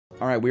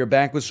All right, we are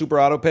back with Super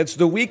Auto Pets.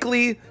 The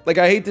weekly, like,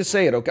 I hate to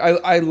say it, okay?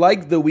 I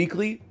like the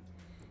weekly,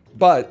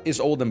 but it's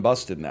old and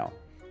busted now.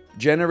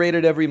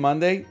 Generated every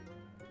Monday.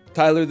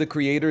 Tyler the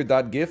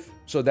Creator.gif.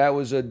 So that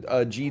was a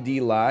GD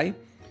lie.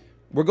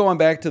 We're going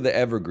back to the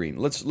evergreen.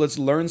 Let's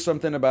learn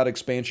something about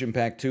expansion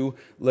pack 2.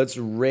 Let's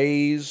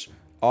raise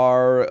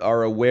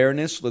our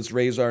awareness. Let's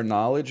raise our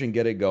knowledge and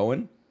get it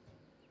going.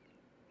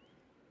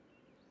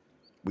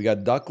 We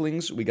got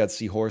ducklings. We got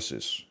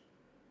seahorses.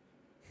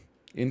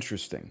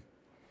 Interesting.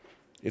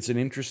 It's an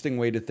interesting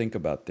way to think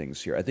about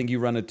things here. I think you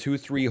run a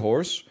 2-3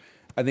 horse.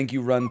 I think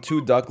you run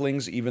 2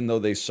 ducklings even though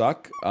they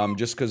suck,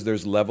 just because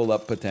there's level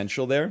up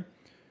potential there.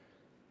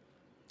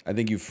 I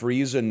think you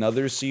freeze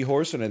another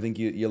seahorse, and I think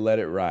you let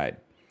it ride.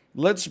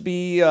 Let's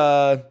be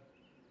a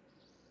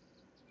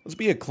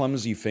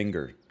clumsy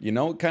finger. You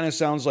know, it kind of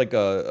sounds like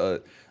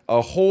a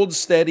Hold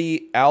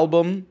Steady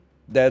album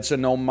that's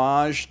an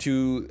homage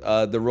to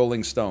the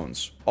Rolling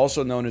Stones,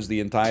 also known as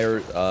the entire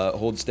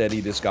Hold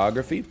Steady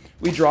discography.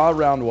 We draw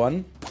round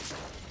 1.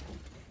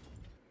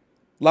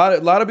 A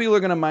lot of people are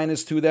going to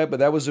 -2 that, but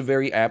that was a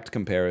very apt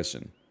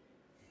comparison.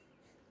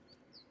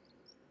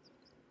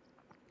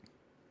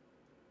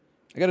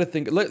 I got to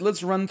think.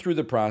 Let's run through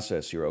the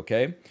process here,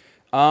 okay?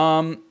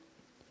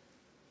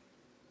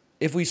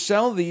 If we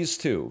sell these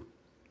 2,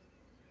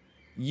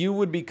 you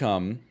would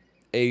become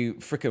a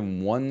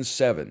freaking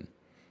 1/7.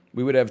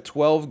 We would have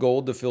 12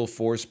 gold to fill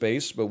 4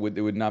 space, but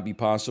it would not be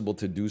possible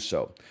to do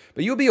so.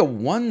 But you'll be a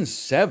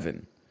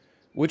 1/7,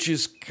 which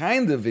is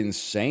kind of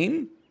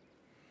insane.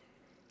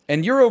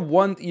 And you're a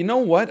 1... You know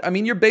what? I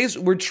mean,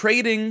 we're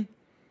trading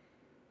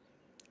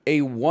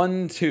a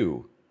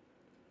 1/2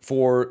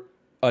 for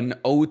an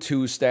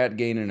 0-2 stat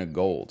gain and a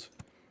gold.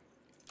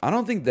 I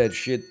don't think that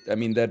shit... I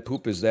mean, that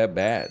poop is that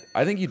bad.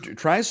 I think you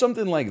try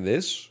something like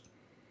this.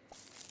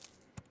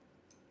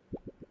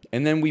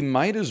 And then we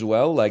might as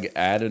well, like,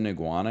 add an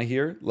iguana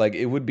here. Like,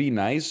 it would be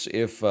nice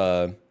if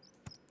the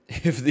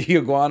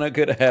iguana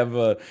could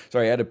have...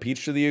 sorry, add a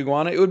peach to the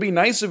iguana. It would be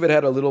nice if it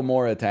had a little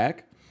more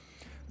attack.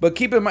 But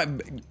keep in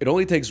mind, it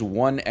only takes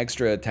 1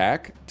 extra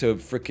attack to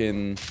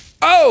freaking...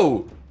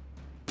 Oh!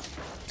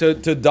 To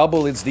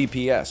double its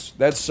DPS.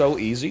 That's so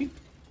easy.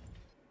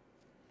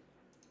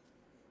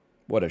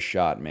 What a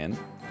shot, man.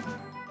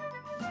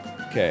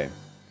 Okay.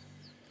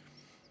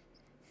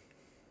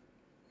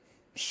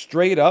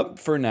 Straight up,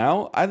 for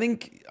now, I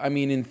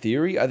mean, in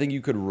theory, I think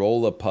you could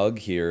roll a pug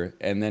here,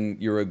 and then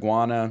your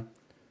iguana...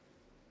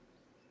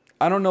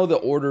 I don't know the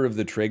order of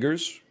the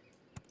triggers,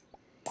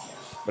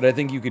 but I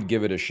think you could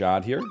give it a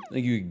shot here. I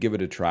think you could give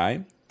it a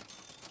try.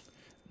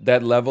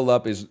 That level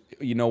up is...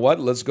 You know what?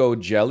 Let's go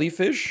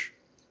jellyfish,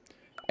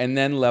 and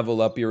then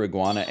level up your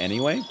iguana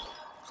anyway.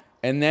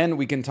 And then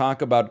we can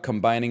talk about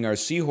combining our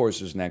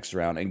seahorses next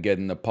round and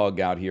getting the pug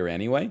out here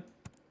anyway.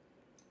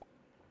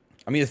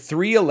 I mean, a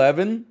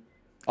 311...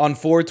 on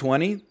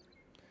 420?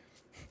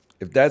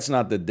 If that's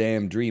not the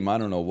damn dream, I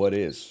don't know what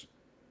is.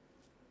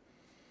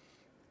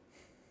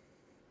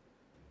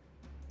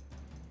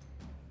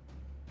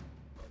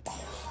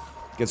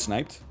 Get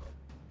sniped.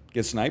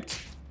 Get sniped.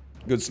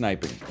 Good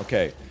sniping.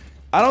 Okay.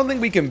 I don't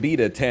think we can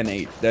beat a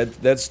 10-8.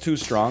 That's too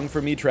strong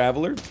for me,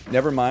 Traveler.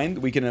 Never mind.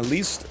 We can at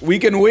least... We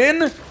can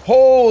win!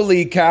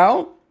 Holy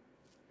cow!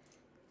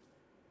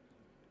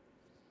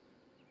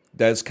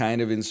 That's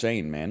kind of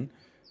insane, man.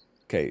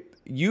 Okay.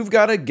 You've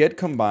got to get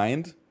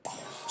combined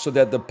so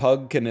that the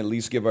pug can at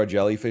least give our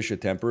jellyfish a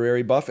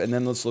temporary buff, and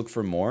then let's look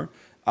for more.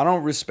 I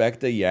don't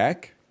respect a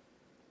yak.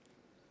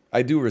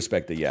 I do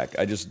respect a yak.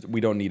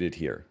 We don't need it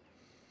here.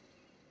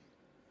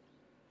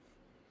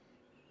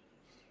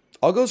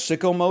 I'll go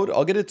sicko mode.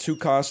 I'll get a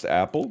 2-cost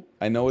apple.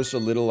 I know it's a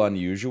little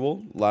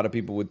unusual. A lot of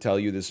people would tell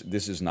you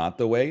this is not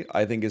the way.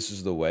 I think this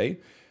is the way.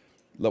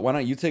 Why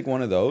don't you take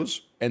one of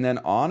those? And then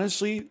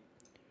honestly...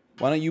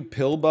 Why don't you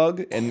pill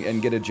bug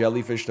and get a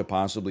jellyfish to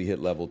possibly hit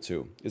level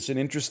 2? It's an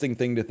interesting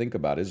thing to think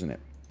about, isn't it?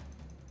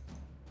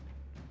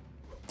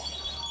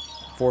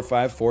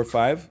 4-5,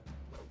 4-5.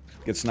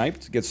 Get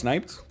sniped, get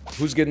sniped.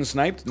 Who's getting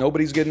sniped?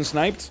 Nobody's getting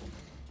sniped.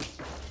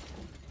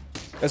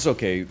 That's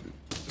okay.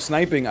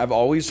 Sniping, I've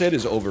always said,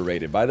 is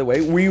overrated. By the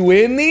way, we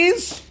win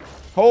these?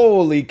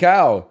 Holy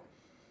cow.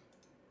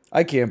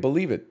 I can't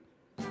believe it.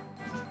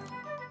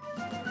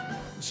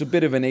 It's a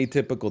bit of an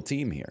atypical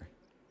team here.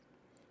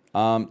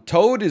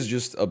 Toad is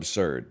just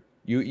absurd.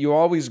 You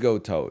always go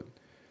Toad.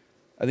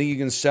 I think you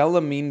can sell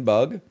a mean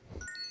bug,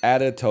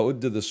 add a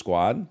Toad to the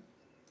squad.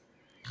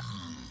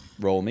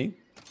 Roll me.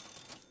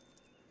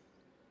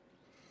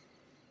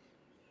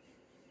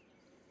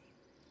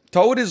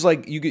 Toad is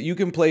like, you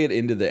can play it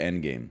into the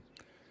end game.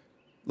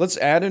 Let's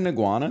add an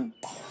iguana.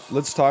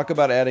 Let's talk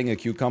about adding a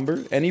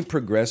cucumber. Any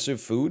progressive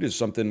food is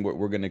something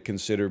we're going to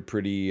consider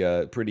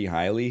pretty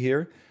highly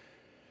here.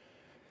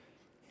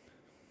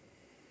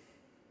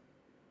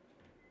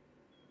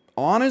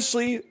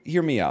 Honestly,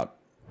 hear me out.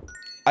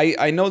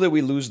 I know that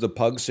we lose the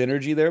pug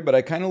synergy there, but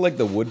I kind of like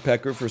the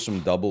woodpecker for some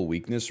double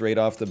weakness right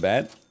off the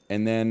bat.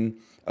 And then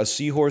a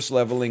seahorse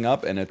leveling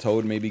up and a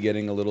toad maybe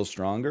getting a little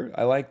stronger.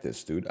 I like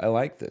this, dude. I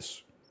like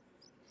this.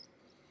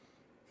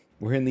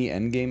 We're in the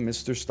endgame,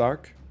 Mr.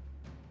 Stark.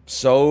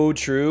 So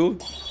true.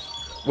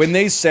 When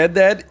they said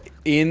that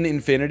in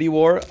Infinity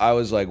War, I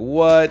was like,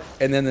 what?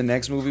 And then the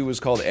next movie was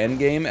called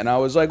Endgame, and I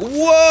was like,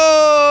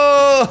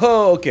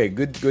 whoa! Okay,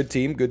 good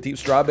team, good team.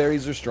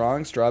 Strawberries are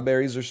strong.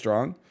 Strawberries are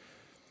strong.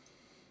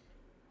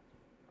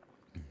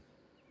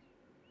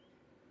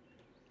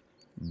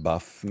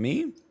 Buff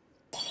me.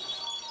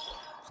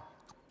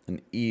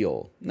 An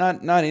eel.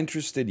 Not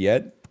interested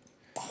yet.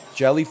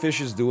 Jellyfish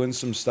is doing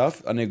some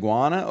stuff. An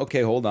iguana.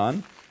 Okay, hold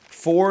on.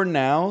 4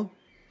 now.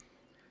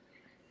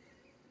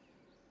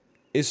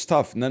 It's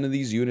tough. None of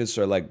these units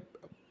are like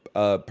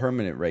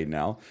permanent right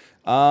now.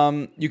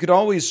 You could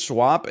always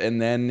swap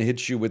and then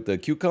hit you with the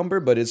cucumber,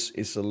 but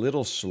it's a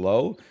little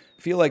slow.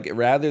 I feel like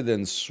rather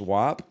than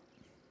swap,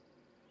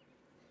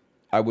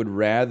 I would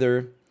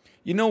rather...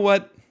 You know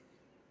what?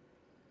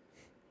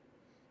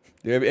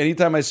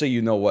 Anytime I say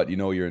you know what, you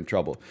know you're in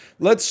trouble.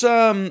 Let's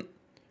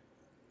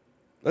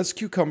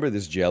cucumber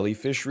this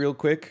jellyfish real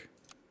quick.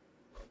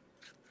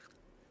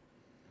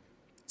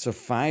 It's a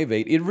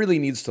 5/8. It really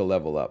needs to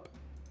level up.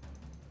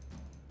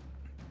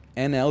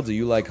 NL, do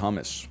you like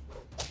hummus?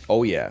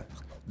 Oh yeah.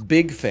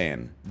 Big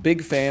fan.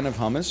 Big fan of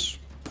hummus.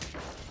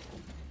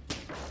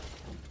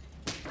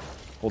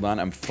 Hold on,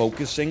 I'm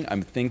focusing,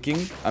 I'm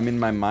thinking, I'm in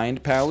my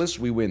mind palace,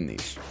 we win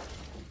these.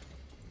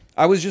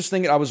 I was just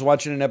thinking, I was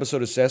watching an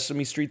episode of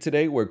Sesame Street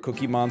today where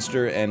Cookie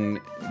Monster and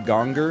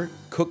Gonger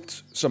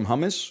cooked some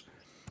hummus.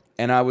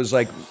 And I was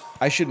like,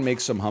 I should make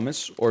some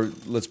hummus, or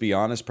let's be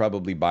honest,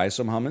 probably buy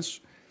some hummus.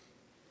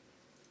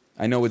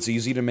 I know it's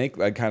easy to make,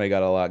 I kind of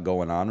got a lot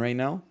going on right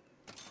now.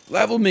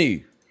 Level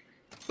me!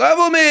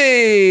 Level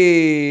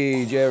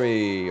me!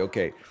 Jerry,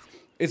 okay.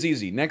 It's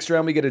easy. Next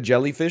round we get a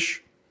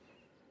jellyfish.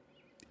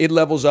 It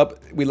levels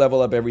up, we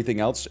level up everything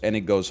else, and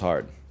it goes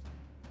hard.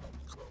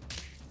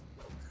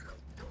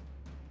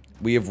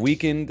 We have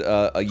weakened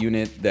a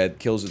unit that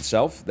kills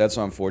itself. That's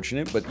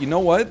unfortunate. But you know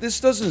what? This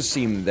doesn't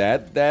seem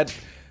that bad.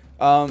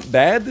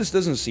 This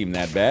doesn't seem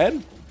that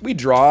bad. We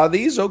draw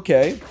these.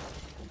 Okay.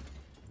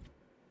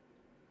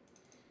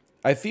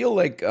 I feel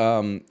like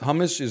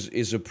hummus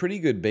is a pretty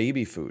good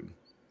baby food.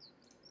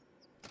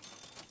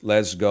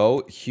 Let's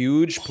go.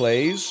 Huge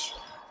plays.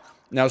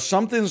 Now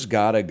something's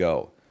gotta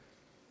go.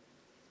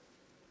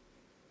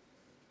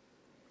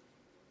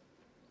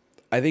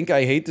 I think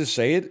I hate to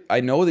say it.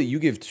 I know that you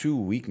give 2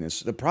 weakness.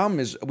 The problem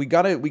is we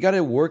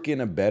gotta work in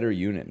a better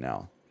unit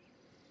now.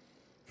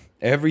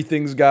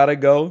 Everything's gotta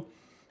go.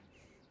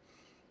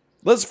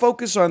 Let's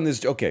focus on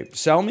this. Okay,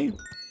 sell me,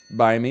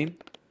 buy me.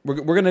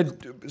 We're gonna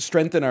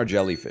strengthen our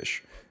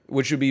jellyfish,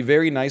 which would be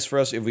very nice for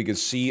us if we could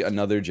see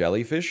another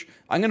jellyfish.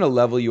 I'm gonna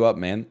level you up,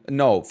 man.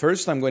 No,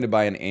 first I'm going to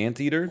buy an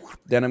anteater.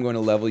 Then I'm going to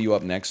level you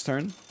up next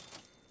turn.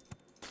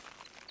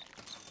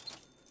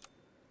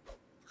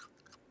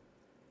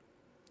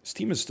 This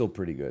team is still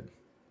pretty good.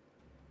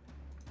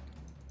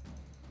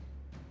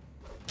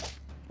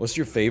 What's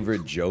your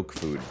favorite joke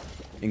food?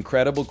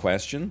 Incredible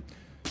question.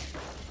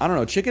 I don't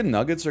know. Chicken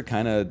nuggets are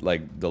kind of,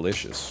 like,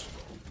 delicious.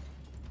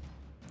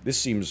 This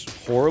seems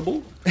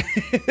horrible.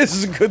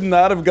 This could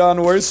not have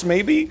gone worse,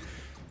 maybe?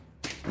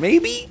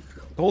 Maybe?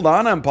 Hold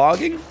on, I'm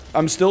pogging.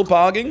 I'm still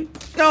pogging.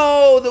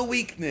 No, the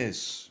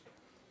weakness.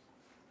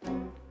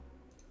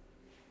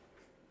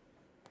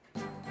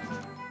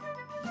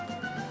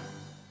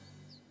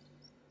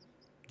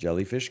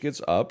 Jellyfish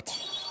gets upped.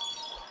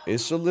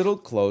 It's a little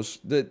close.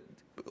 The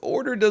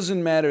order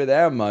doesn't matter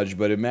that much,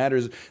 but it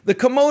matters. The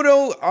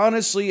Komodo,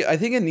 honestly, I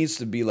think it needs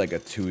to be like a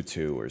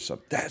 2-2 or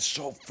something. That's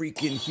so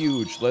freaking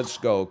huge. Let's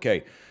go.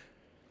 Okay.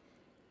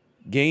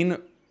 Gain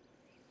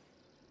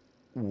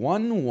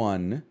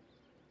 1/1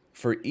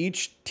 for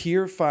each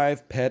tier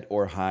 5 pet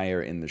or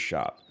higher in the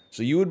shop.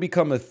 So you would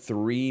become a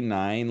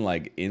 3/9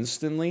 like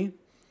instantly.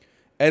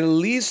 At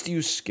least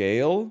you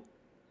scale.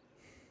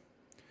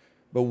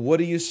 But what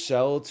do you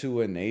sell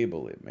to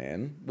enable it,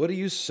 man? What do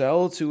you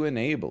sell to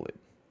enable it?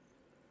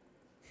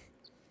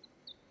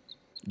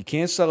 You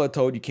can't sell a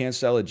toad, you can't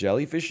sell a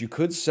jellyfish. You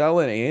could sell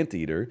an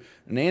anteater.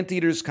 An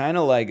anteater is kind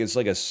of like, it's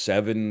like a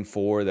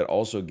 7/4 that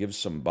also gives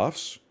some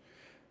buffs.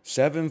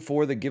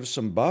 7/4 that gives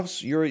some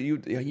buffs.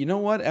 You know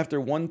what? After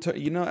one turn,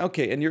 you know,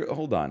 okay, and you're,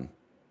 hold on.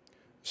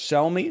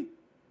 Sell me.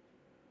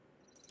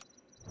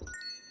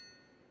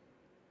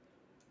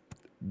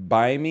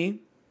 Buy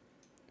me.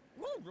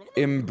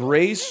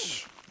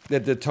 Embrace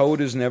that the toad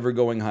is never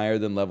going higher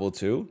than level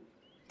 2.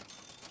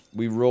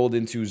 We rolled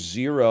into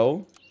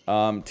 0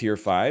 tier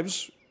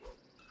 5s.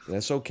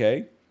 That's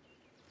okay.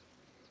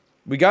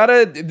 We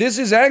gotta... This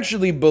is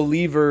actually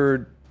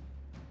believer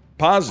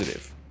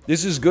positive.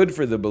 This is good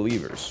for the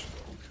believers.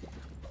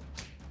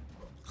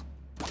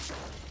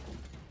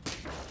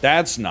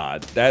 That's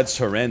not. That's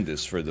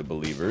horrendous for the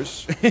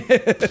believers.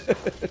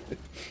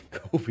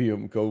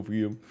 Copium,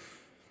 copium.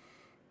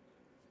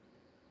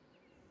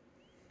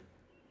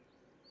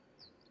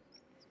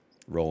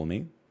 Roll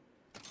me.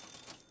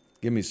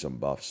 Give me some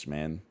buffs,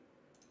 man.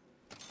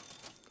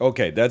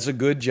 Okay, that's a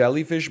good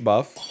jellyfish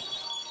buff.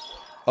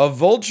 A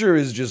vulture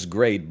is just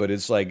great, but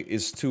it's like,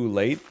 it's too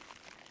late.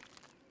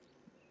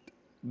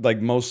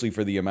 Like, mostly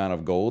for the amount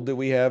of gold that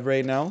we have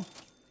right now.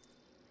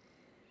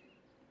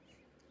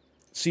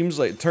 Seems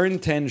like turn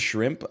 10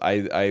 shrimp,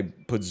 I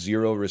put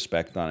 0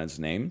 respect on its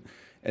name.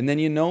 And then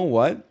you know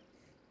what?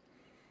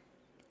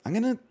 I'm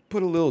going to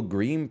put a little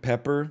green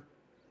pepper.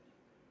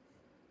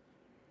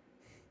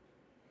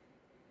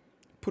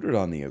 Put it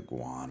on the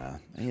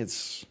iguana.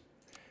 It's...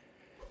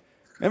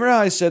 Remember how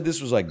I said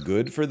this was like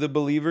good for the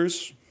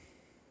believers?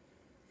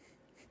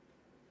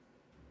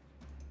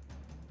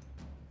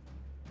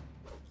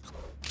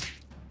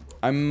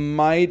 I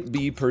might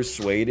be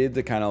persuaded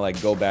to kind of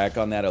like go back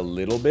on that a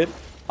little bit.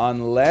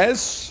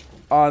 Unless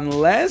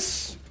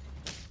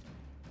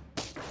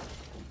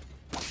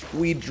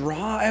we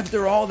draw,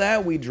 after all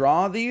that, we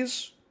draw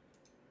these.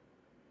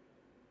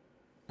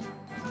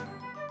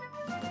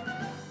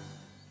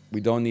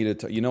 We don't need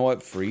it. You know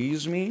what?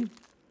 Freeze me.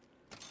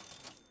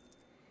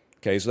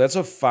 Okay, so that's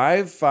a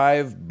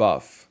 5/5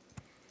 buff.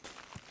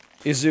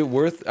 Is it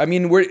worth... I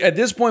mean, we're at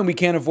this point, we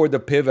can't afford to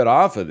pivot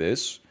off of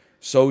this.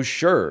 So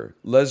sure,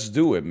 let's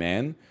do it,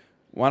 man.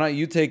 Why don't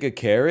you take a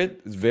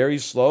carrot? It's very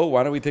slow.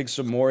 Why don't we take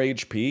some more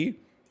HP?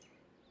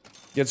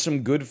 Get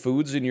some good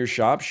foods in your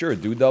shop. Sure,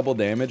 do double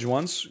damage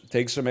once.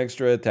 Take some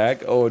extra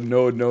attack. Oh,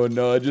 no, no,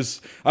 no.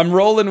 I'm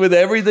rolling with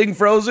everything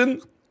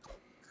frozen.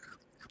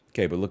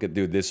 Okay, but look at...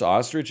 Dude, this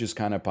ostrich is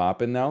kind of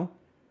popping now.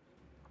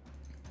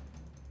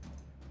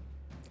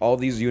 All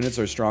these units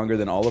are stronger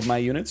than all of my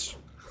units.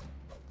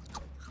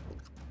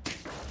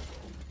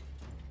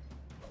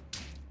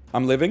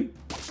 I'm living.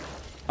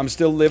 I'm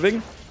still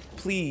living.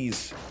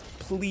 Please.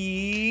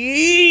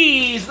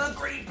 Please! The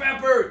green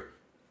pepper!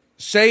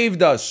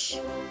 Saved us.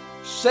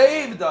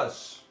 Saved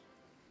us.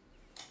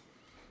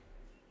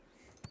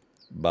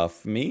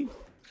 Buff me.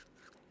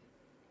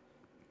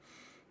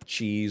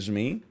 Cheese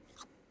me.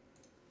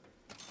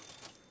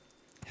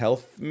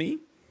 Health me.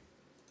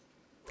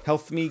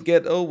 Health me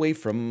get away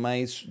from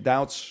my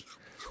doubts.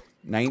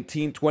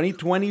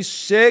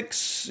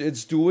 2026.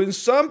 It's doing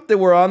something.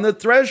 We're on the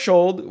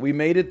threshold. We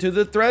made it to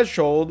the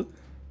threshold.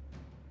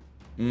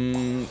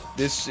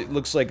 This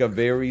looks like a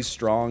very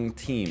strong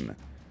team.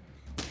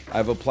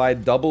 I've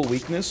applied double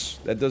weakness.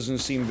 That doesn't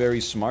seem very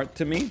smart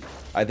to me.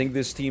 I think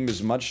this team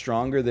is much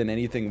stronger than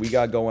anything we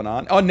got going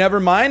on. Oh, never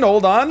mind.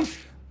 Hold on.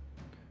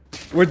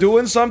 We're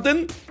doing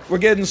something. We're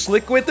getting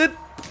slick with it.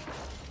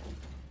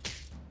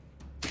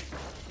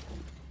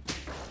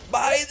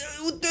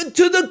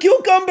 To the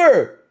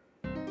cucumber!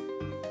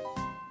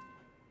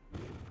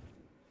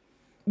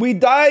 We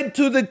died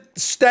to the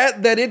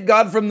stat that it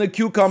got from the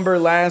cucumber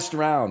last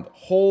round.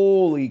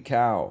 Holy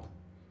cow.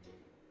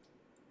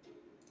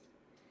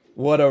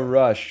 What a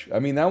rush. I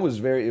mean, that was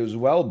it was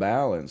well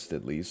balanced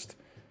at least.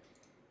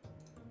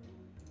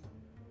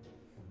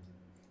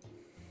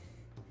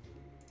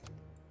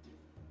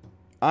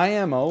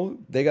 IMO,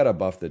 they gotta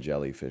buff the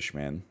jellyfish,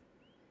 man.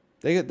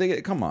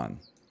 Come on.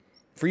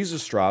 Freeze a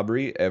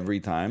strawberry every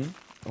time.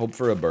 Hope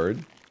for a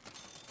bird.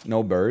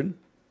 No bird.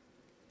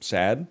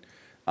 Sad.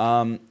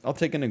 I'll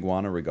take an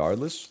iguana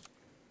regardless.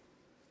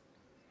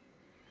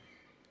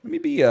 Let me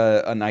be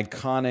an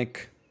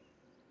iconic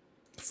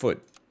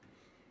foot.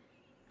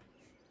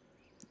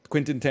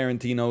 Quentin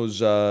Tarantino's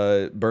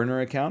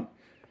burner account.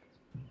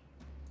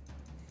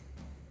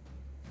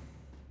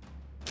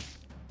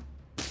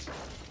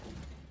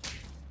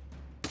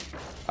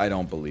 I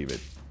don't believe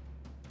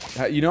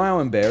it. You know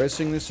how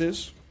embarrassing this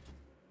is?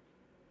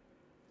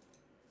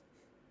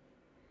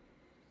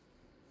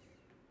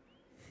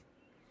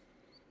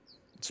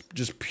 It's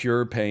just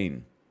pure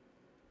pain.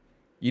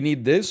 You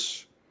need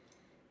this.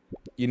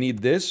 You need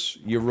this.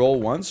 You roll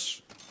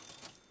once.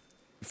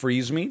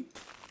 Freeze me.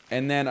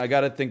 And then I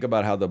gotta think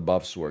about how the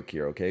buffs work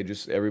here, okay?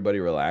 Just everybody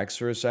relax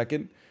for a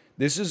second.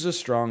 This is a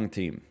strong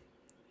team.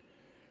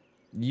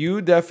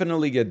 You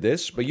definitely get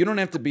this, but you don't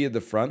have to be at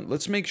the front.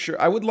 Let's make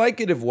sure. I would like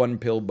it if one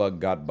pill bug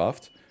got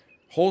buffed.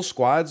 Whole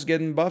squad's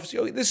getting buffs.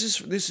 Yo, this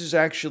is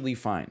actually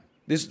fine.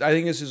 I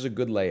think this is a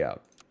good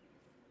layout.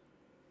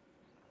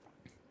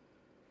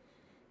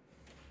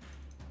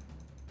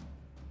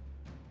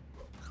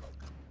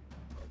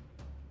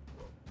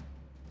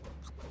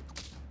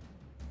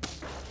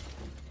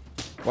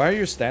 Why are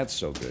your stats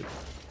so good?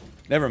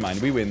 Never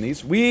mind, we win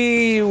these.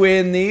 We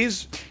win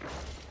these!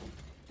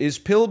 Is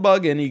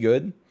Pillbug any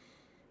good?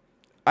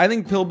 I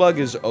think Pillbug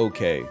is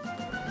okay.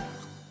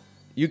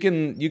 You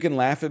can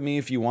laugh at me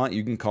if you want.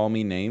 You can call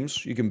me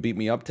names. You can beat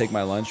me up, take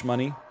my lunch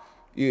money.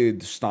 You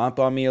can stomp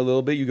on me a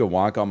little bit. You can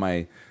walk on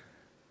my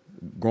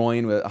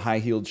groin with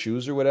high-heeled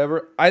shoes or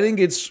whatever. I think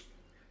it's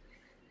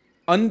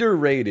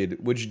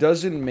underrated, which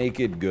doesn't make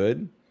it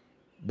good.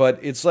 But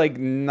it's like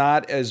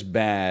not as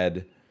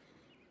bad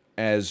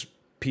as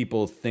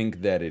people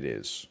think that it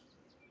is.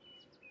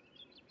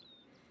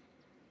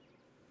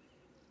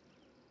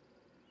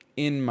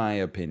 In my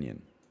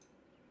opinion.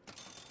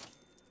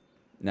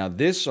 Now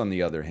this, on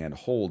the other hand,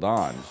 hold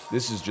on.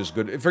 This is just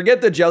good.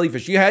 Forget the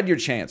jellyfish. You had your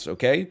chance,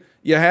 okay?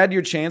 You had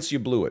your chance, you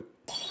blew it.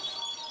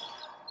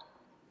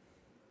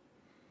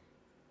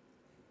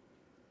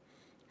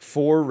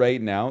 4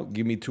 right now.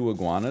 Give me 2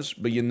 iguanas.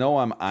 But you know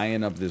I'm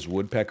eyeing up this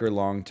woodpecker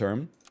long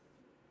term.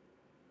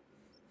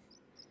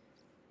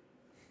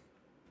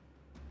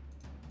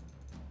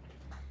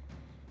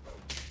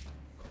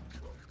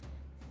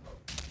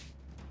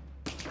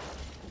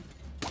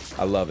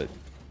 I love it.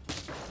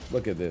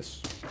 Look at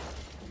this.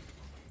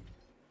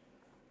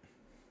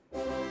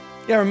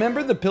 Yeah,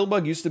 remember the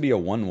pillbug used to be a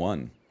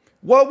 1-1.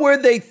 What were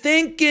they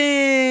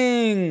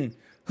thinking?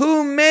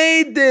 Who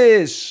made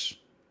this?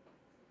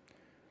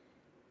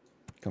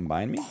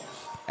 Combine me.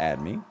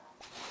 Add me.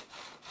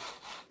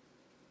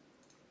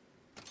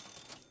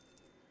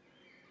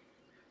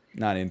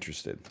 Not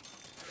interested.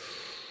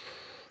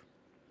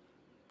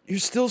 You're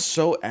still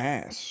so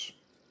ass.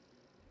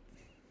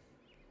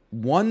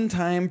 1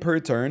 time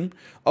per turn.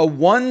 A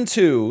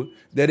 1-2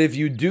 that if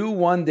you do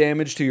 1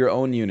 damage to your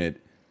own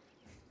unit,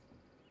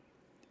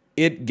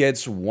 it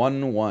gets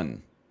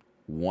 1-1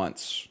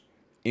 once.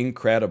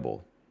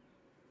 Incredible.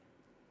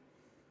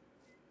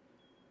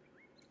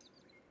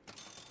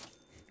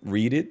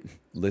 Read it.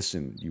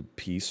 Listen, you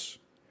piece.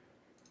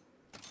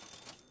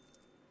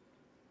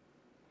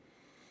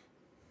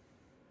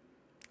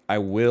 I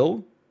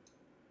will.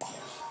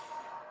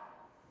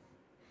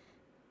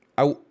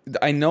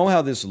 I know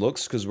how this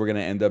looks because we're going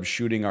to end up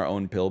shooting our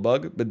own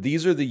pillbug, but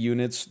these are the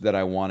units that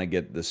I want to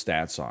get the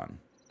stats on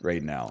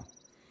right now.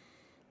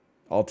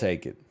 I'll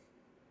take it.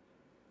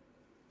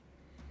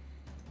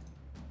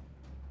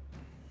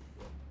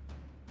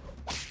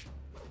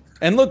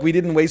 And look, we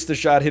didn't waste a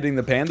shot hitting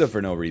the panda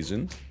for no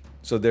reason.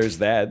 So there's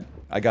that.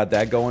 I got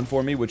that going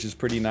for me, which is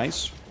pretty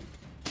nice.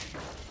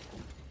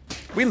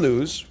 We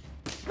lose.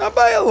 Not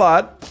by a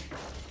lot.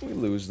 We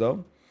lose,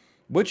 though.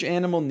 Which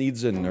animal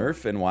needs a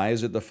nerf, and why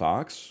is it the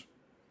fox?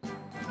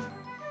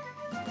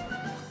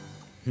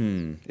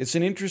 It's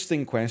an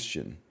interesting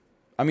question.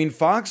 I mean,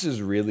 fox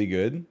is really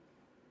good.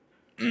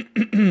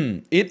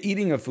 It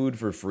eating a food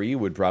for free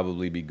would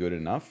probably be good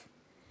enough.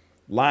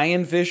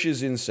 Lionfish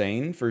is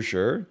insane, for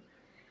sure.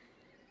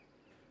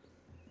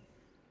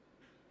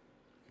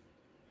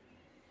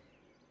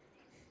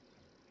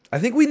 I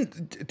think we,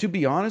 to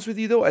be honest with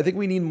you though, I think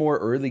we need more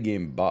early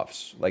game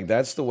buffs. Like,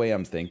 that's the way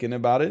I'm thinking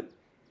about it.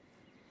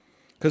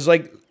 Because,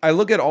 like, I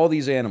look at all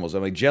these animals.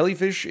 I'm like,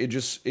 jellyfish, it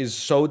just is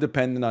so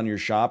dependent on your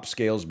shop,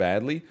 scales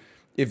badly.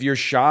 If your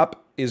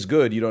shop is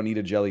good, you don't need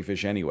a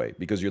jellyfish anyway,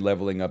 because you're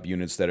leveling up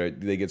units that are,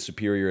 they get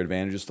superior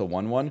advantages to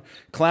 1-1.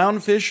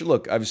 Clownfish,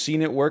 look, I've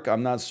seen it work.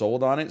 I'm not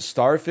sold on it.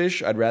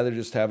 Starfish, I'd rather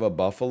just have a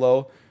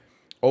buffalo.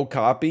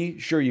 Okapi,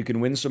 sure, you can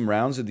win some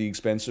rounds at the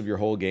expense of your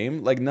whole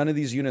game. Like, none of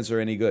these units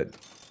are any good.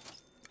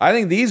 I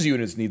think these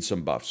units need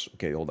some buffs.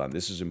 Okay, hold on.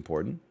 This is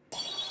important.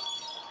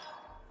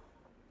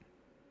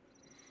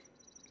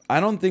 I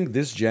don't think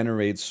this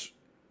generates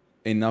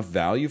enough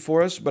value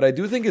for us, but I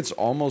do think it's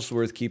almost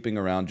worth keeping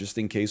around just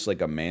in case,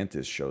 like, a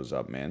mantis shows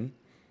up, man.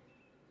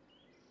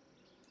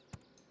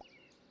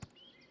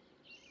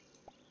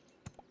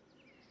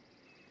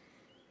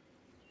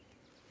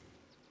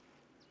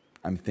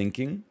 I'm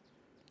thinking,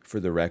 for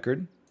the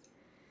record.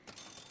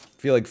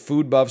 I feel like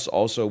food buffs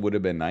also would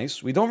have been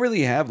nice. We don't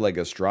really have, like,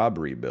 a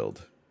strawberry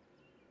build.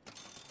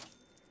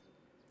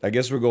 I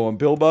guess we're going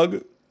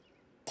pillbug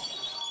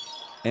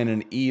and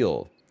an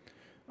eel.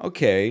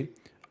 Okay.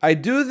 I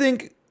do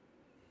think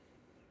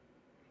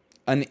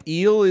an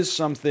eel is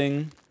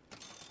something...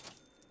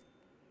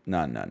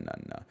 No.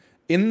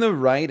 In the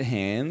right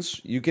hands,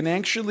 you can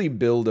actually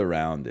build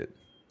around it.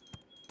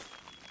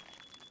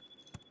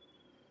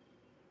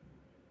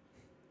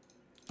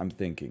 I'm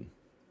thinking.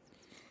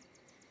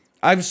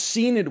 I've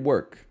seen it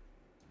work.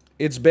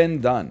 It's been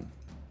done.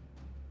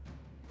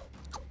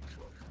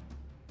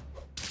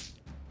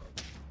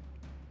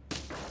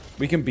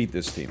 We can beat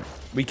this team.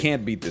 We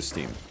can't beat this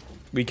team.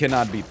 We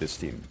cannot beat this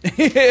team.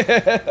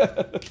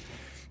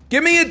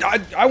 Give me a...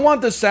 I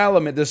want the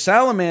salamander. The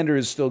salamander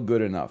is still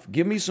good enough.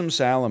 Give me some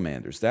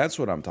salamanders. That's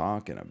what I'm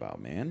talking about,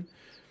 man.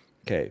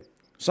 Okay.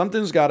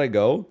 Something's got to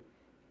go.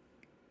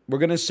 We're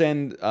going to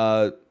send...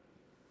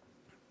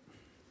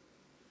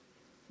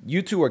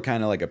 You two are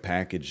kind of like a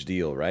package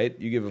deal, right?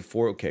 You give a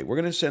 4... Okay, we're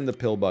going to send the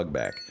pillbug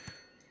back.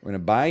 We're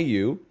going to buy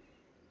you.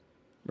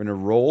 We're going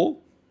to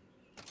roll.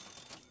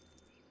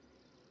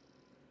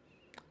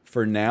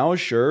 For now,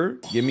 sure.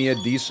 Give me a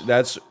decent...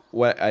 That's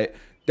what I...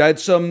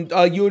 That's some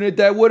unit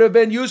that would have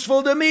been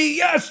useful to me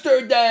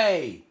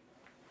yesterday!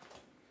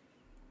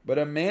 But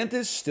a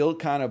mantis still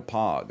kind of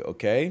pog,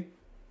 okay?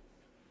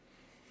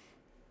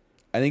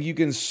 I think you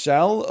can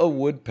sell a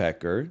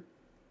woodpecker...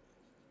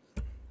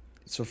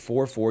 It's a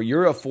 4-4.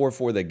 You're a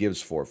 4-4 that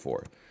gives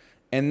 4-4.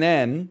 And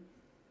then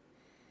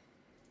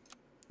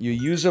you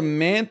use a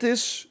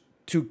mantis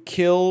to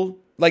kill...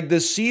 Like, the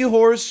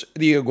seahorse,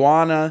 the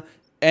iguana,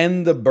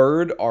 and the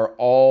bird are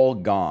all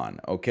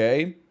gone,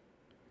 okay?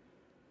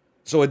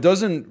 So it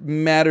doesn't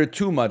matter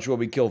too much what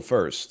we kill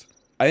first.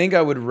 I think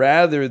I would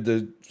rather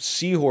the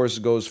seahorse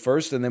goes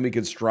first, and then we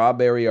could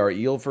strawberry our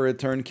eel for a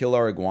turn, kill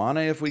our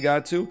iguana if we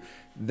got to.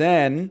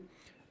 Then,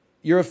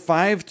 you're a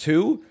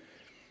 5-2...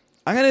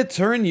 I'm going to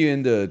turn you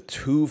into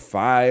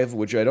 2-5,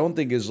 which I don't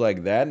think is,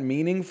 like, that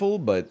meaningful,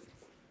 but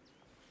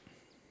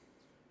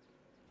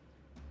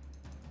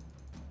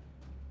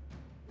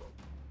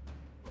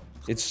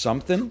It's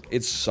something.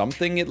 It's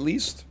something at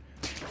least.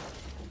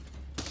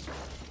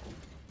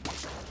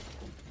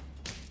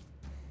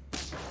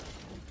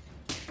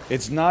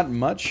 It's not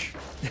much.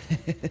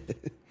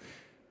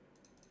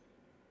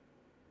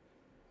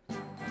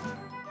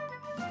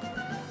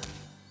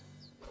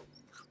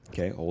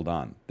 Okay, hold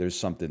on. There's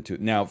something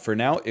to... Now, for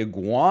now,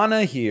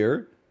 iguana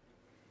here.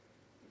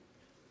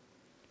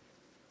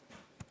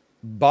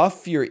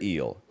 Buff your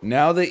eel.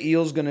 Now the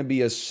eel's going to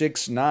be a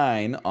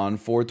 6/9 on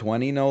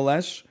 420, no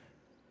less.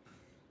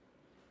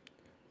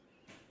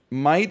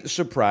 Might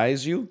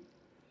surprise you.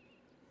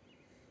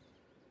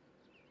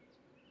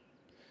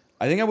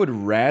 I think I would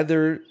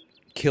rather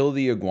kill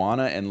the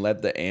iguana and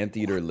let the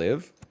anteater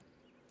live.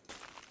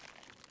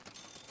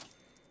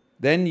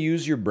 Then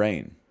use your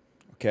brain.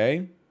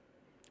 Okay?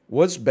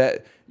 What's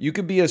bet? You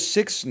could be a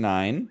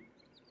 6/9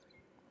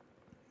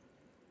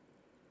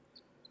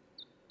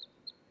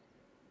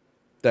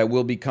 that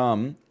will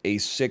become a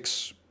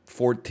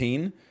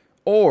 6/14,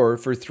 or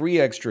for 3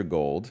 extra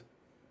gold,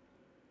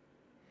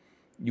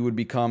 you would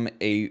become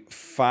a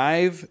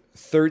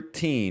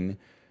 5/13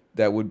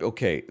 that would...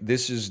 Okay,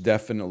 this is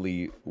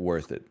definitely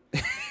worth it.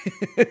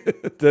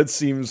 That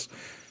seems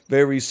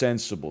very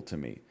sensible to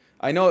me.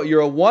 I know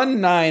you're a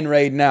 1/9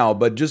 right now,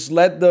 but just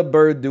let the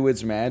bird do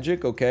its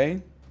magic,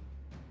 okay?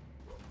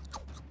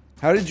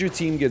 How did your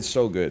team get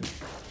so good?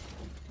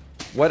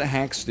 What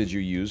hacks did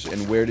you use,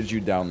 and where did you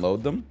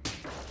download them?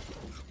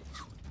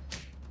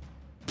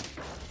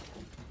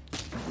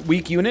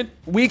 Weak unit?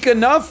 Weak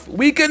enough?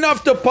 Weak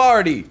enough to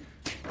party!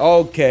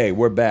 Okay,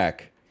 we're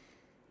back.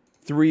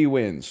 3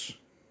 wins.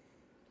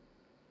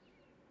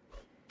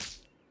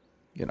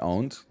 Get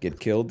owned, get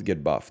killed,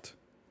 get buffed.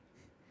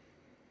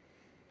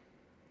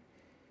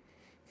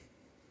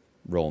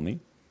 Roll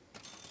me.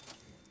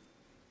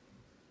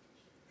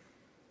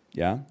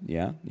 Yeah.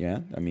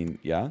 I mean,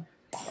 yeah.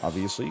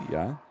 Obviously,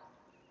 yeah.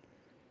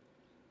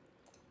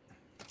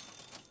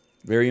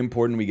 Very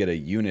important we get a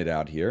unit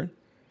out here.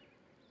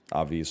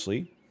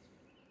 Obviously.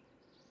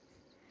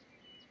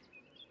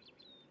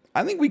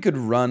 I think we could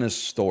run a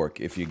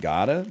stork if you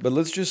gotta, but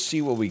let's just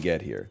see what we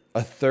get here.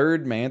 A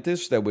 3rd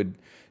mantis that would...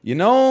 You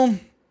know,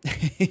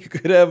 you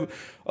could have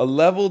a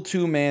level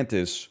 2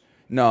 mantis.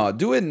 No,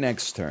 do it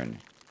next turn.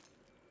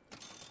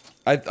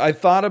 I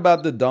thought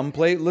about the dumb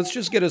play. Let's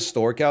just get a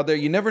stork out there.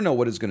 You never know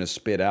what it's going to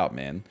spit out,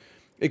 man.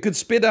 It could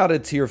spit out a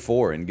tier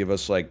 4 and give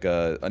us, like,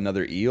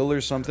 another eel or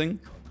something.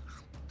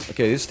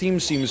 Okay, this team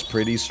seems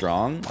pretty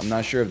strong. I'm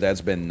not sure if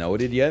that's been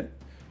noted yet.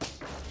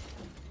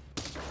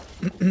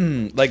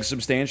 Like,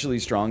 substantially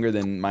stronger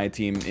than my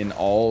team in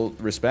all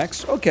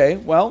respects. Okay,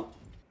 well.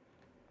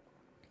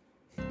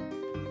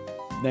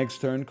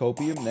 Next turn,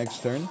 Copium.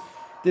 Next turn.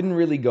 Didn't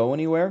really go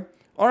anywhere.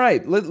 All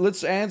right,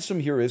 let's add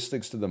some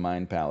heuristics to the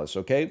Mind Palace,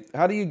 okay?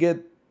 How do you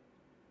get...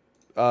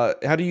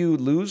 how do you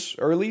lose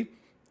early?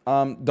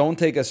 Don't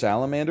take a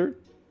salamander.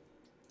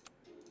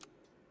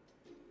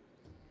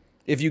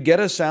 If you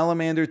get a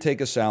salamander, take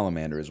a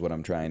salamander is what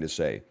I'm trying to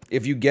say.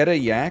 If you get a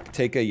yak,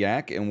 take a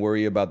yak and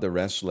worry about the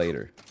rest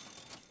later.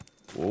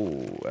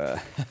 Oh,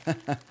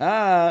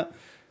 I'm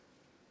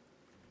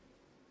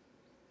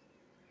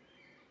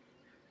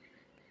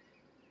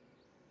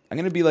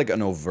going to be like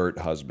an overt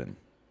husband.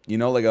 You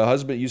know, like a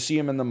husband, you see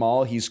him in the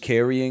mall, he's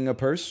carrying a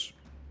purse.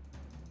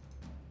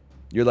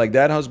 You're like,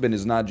 that husband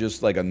is not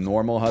just like a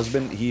normal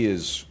husband, he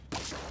is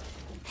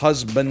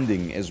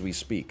husbanding as we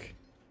speak.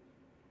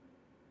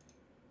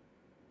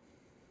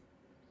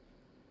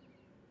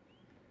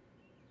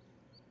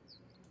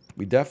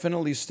 We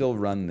definitely still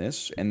run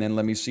this, and then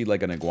let me see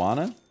like an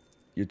iguana.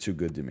 You're too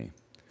good to me.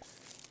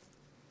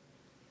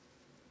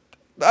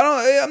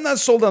 I'm not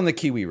sold on the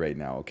kiwi right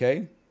now,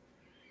 okay?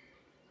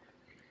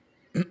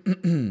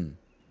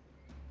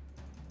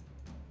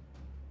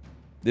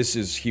 This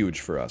is huge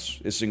for us.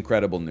 It's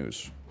incredible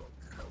news.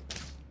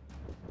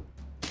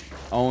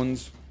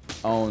 Owns.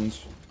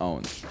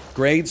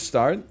 Great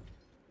start.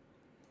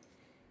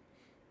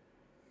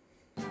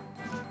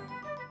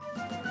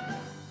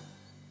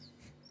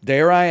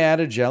 Dare I add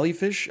a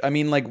jellyfish? I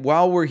mean, like,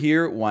 while we're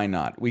here, why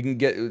not? We can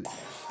get...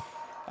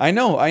 I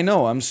know,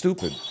 I'm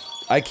stupid.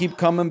 I keep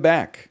coming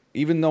back,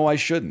 even though I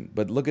shouldn't.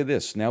 But look at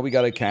this. Now we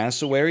got a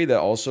cassowary that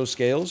also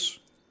scales.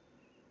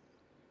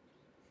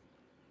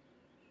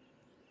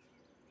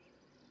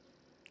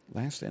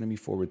 Last enemy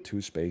forward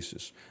 2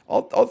 spaces.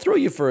 I'll throw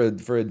you for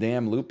a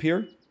damn loop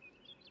here.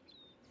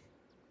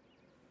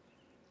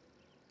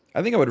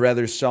 I think I would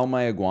rather sell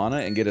my iguana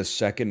and get a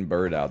 2nd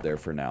bird out there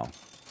for now.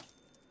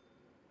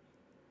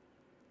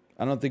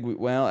 I don't think we...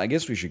 Well, I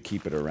guess we should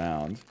keep it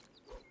around.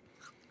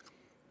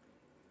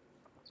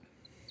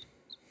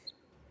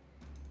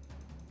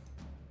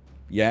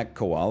 Yak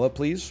koala,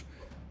 please.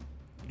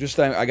 Just,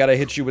 I gotta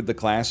hit you with the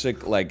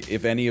classic, like,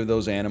 if any of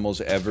those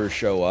animals ever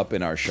show up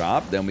in our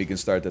shop, then we can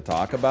start to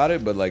talk about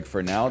it. But, like,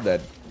 for now,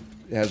 that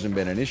hasn't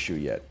been an issue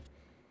yet.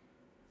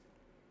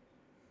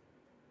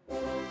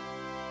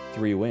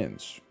 3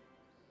 wins.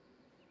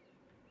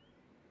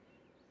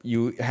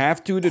 You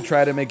have to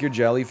try to make your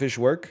jellyfish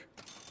work.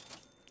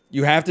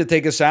 You have to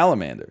take a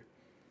salamander.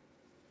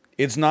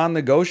 It's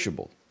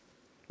non-negotiable.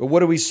 But what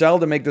do we sell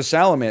to make the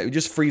salamander? We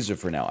just freeze it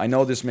for now. I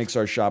know this makes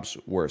our shops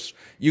worse.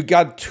 You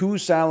got 2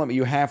 salamander.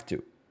 You have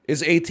to.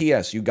 It's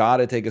ATS. You got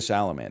to take a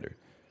salamander.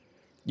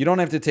 You don't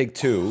have to take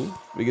 2.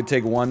 We could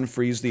take 1,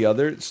 freeze the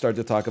other, start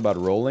to talk about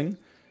rolling.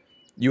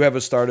 You have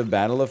a start of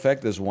battle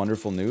effect. That's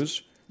wonderful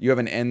news. You have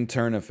an end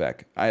turn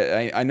effect.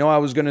 I know I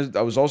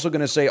was also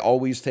gonna say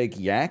always take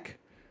yak.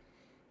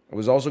 I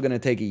was also gonna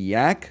take a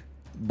yak,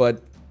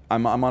 but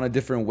I'm on a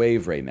different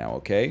wave right now,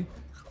 okay?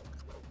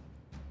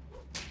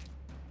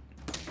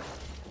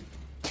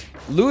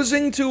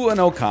 Losing to an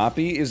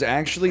Okapi is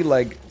actually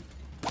like,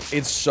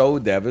 it's so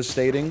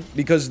devastating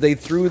because they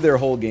threw their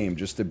whole game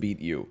just to beat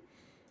you.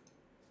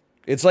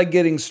 It's like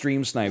getting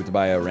stream sniped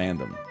by a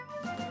random.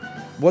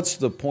 What's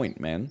the point,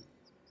 man?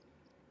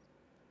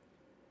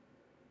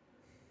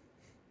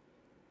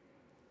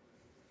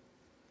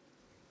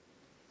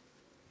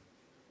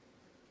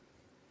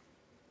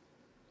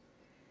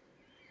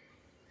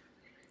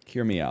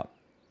 Hear me out.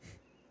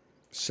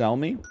 Sell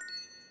me.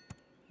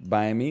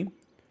 Buy me.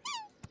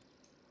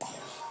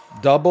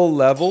 Double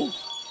level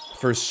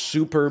for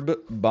superb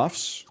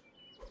buffs.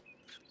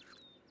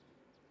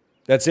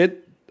 That's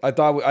it? I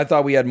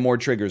thought we had more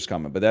triggers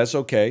coming, but that's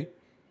okay.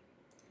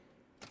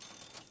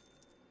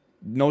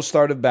 No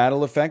start of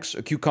battle effects.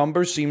 A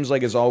cucumber seems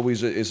like is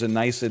always is a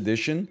nice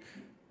addition.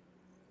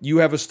 You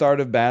have a start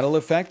of battle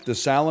effect. The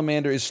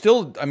salamander is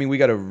still, I mean, we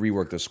got to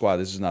rework the squad.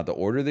 This is not the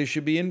order they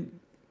should be in.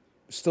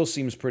 Still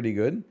seems pretty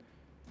good.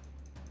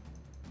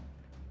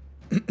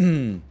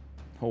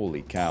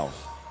 Holy cow.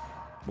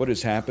 What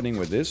is happening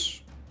with this?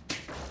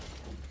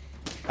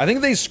 I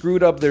think they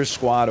screwed up their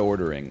squad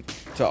ordering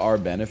to our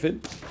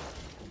benefit.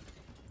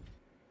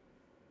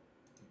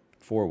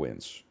 4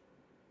 wins.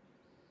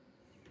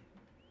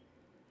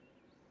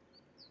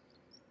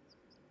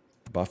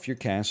 Buff your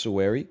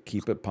cassowary.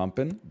 Keep it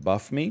pumping.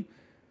 Buff me.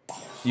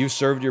 You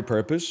served your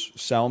purpose.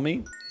 Sell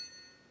me.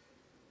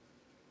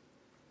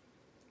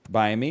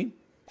 Buy me.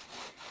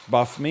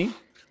 Buff me.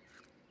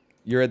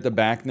 You're at the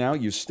back now.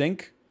 You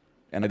stink.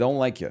 And I don't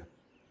like you.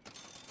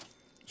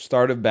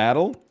 Start of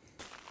battle.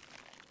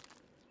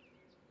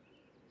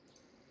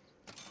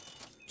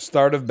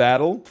 Start of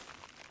battle.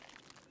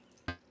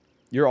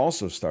 You're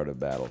also start of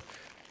battle.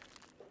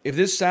 If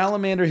this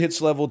salamander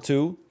hits level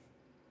 2,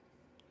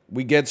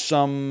 we get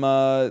some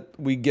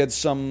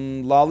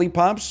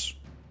lollipops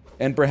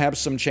and perhaps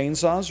some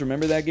chainsaws.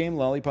 Remember that game,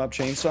 Lollipop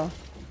Chainsaw?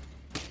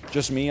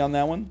 Just me on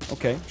that one?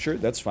 Okay, sure,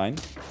 that's fine.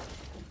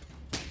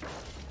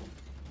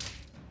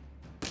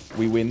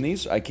 We win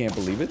these. I can't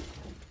believe it.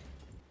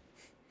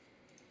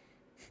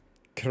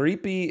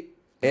 Creepy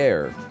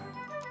Air.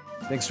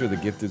 Thanks for the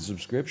gifted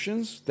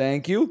subscriptions.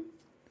 Thank you.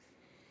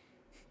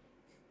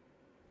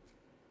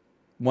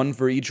 1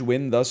 for each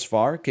win thus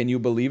far. Can you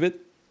believe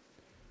it?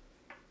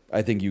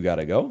 I think you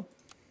gotta go.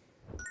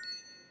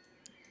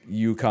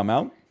 You come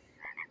out.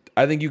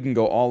 I think you can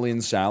go all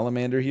in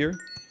salamander here.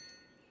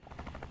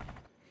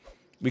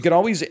 We could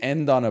always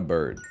end on a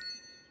bird.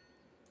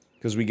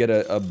 Because we get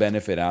a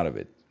benefit out of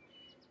it.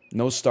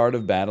 No start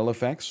of battle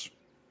effects.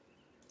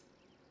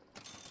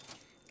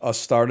 A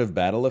start of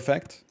battle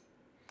effect.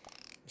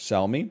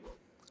 Sell me.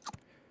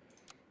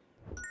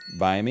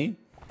 Buy me.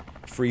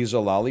 Freeze a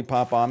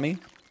lollipop on me.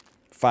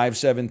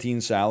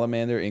 517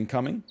 salamander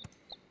incoming.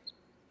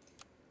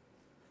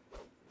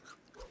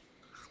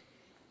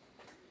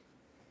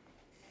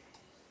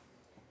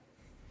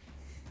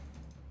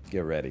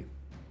 Get ready.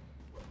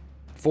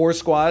 4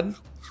 squad.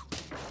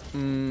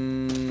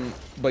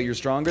 But you're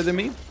stronger than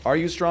me? Are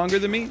you stronger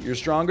than me? You're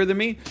stronger than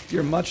me?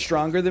 You're much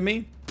stronger than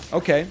me?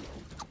 Okay.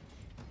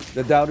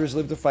 The doubters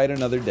live to fight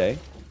another day.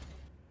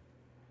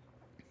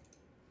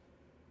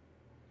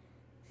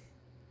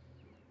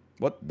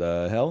 What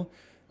the hell?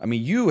 I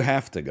mean, you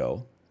have to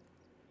go.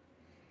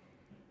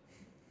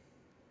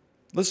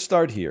 Let's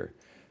start here.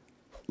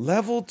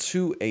 Level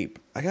 2 ape.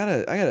 I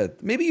gotta...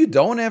 Maybe you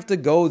don't have to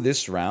go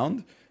this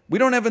round. We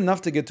don't have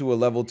enough to get to a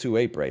level 2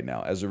 ape right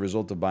now as a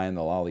result of buying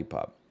the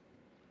lollipop.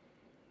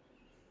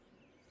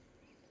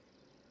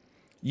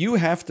 You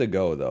have to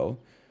go, though.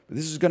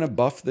 This is gonna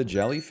buff the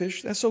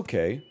jellyfish. That's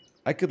okay.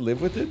 I could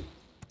live with it.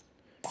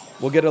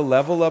 We'll get a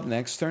level up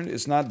next turn.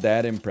 It's not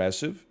that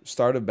impressive.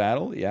 Start of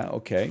battle? Yeah,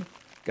 okay.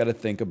 Gotta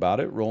think about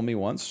it. Roll me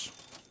once.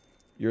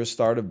 You're a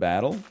start of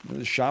battle.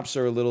 The shops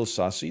are a little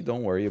sussy.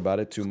 Don't worry about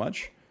it too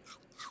much.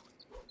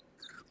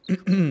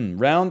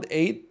 Round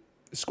 8.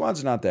 The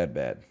squad's not that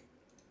bad.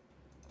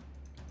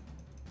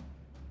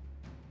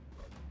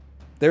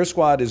 Their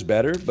squad is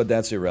better, but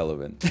that's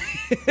irrelevant.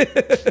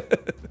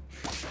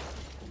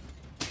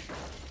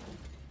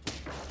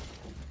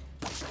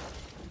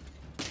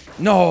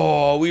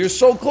 No, we are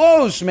so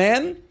close,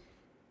 man.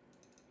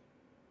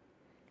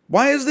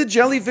 Why is the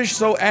jellyfish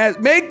so ass?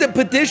 Make the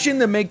petition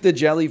to make the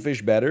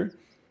jellyfish better.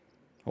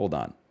 Hold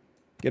on.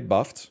 Get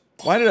buffed.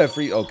 Why did I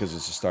free? Oh, because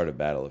it's a start of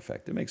battle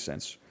effect. It makes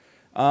sense.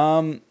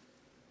 I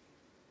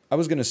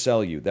was going to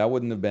sell you. That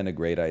wouldn't have been a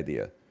great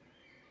idea.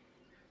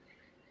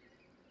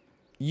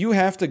 You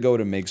have to go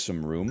to make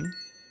some room.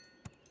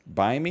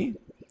 Buy me.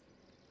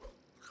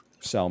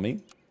 Sell me.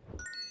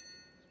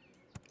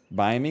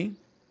 Buy me.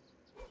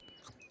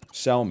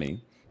 Sell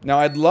me. Now,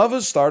 I'd love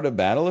a start of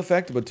battle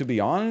effect, but to be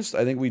honest,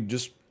 I think we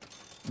just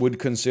would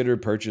consider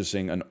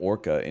purchasing an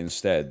Orca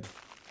instead.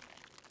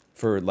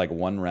 For, like,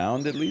 1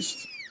 round, at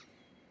least.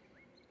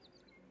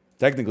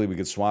 Technically, we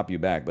could swap you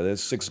back, but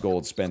that's 6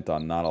 gold spent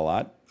on not a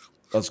lot.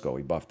 Let's go.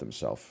 He buffed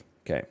himself.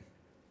 Okay.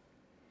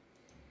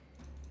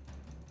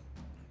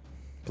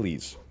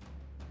 Please.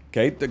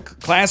 Okay, the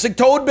classic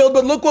Toad build,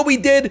 but look what we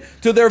did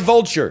to their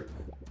Vulture.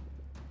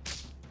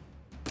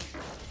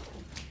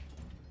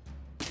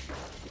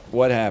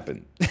 What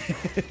happened?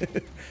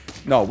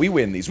 No, we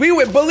win these. We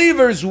win.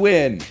 Believers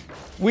win.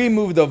 We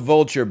move the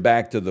Vulture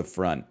back to the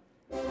front.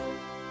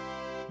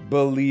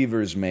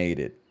 Believers made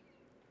it.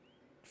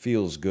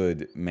 Feels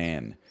good,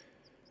 man.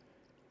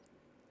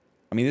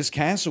 I mean, this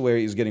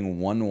Cassowary is getting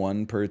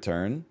 1/1 per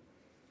turn.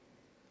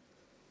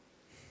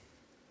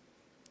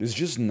 It's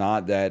just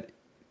not that...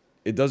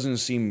 It doesn't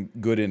seem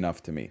good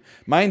enough to me.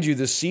 Mind you,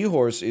 the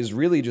Seahorse is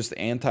really just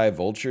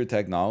anti-Vulture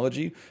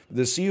technology.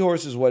 The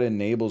Seahorse is what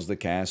enables the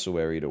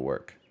Cassowary to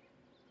work.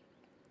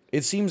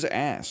 It seems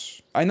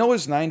ass. I know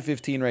it's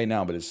 915 right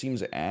now, but it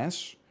seems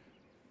ass.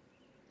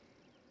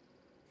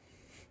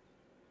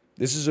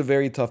 This is a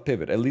very tough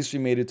pivot. At least we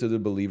made it to the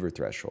Believer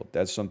threshold.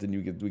 That's something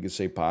we could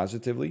say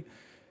positively.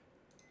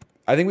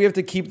 I think we have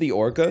to keep the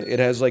Orca. It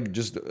has, like,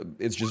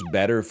 it's just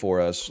better for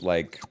us,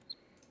 like...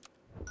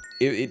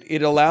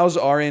 It allows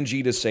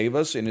RNG to save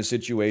us in a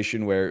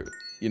situation where,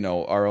 you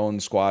know, our own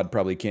squad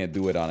probably can't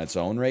do it on its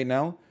own right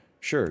now.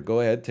 Sure,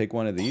 go ahead, take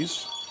one of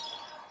these.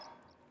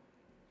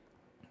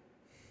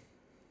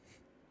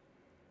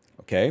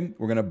 Okay,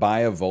 we're going to buy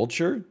a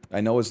Vulture.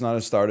 I know it's not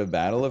a start of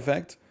battle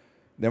effect.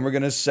 Then we're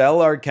going to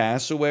sell our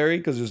Cassowary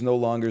because there's no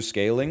longer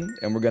scaling.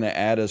 And we're going to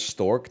add a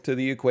Stork to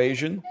the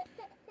equation.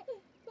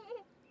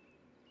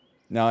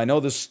 Now, I know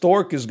the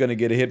Stork is going to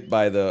get hit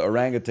by the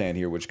Orangutan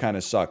here, which kind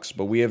of sucks.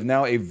 But we have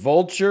now a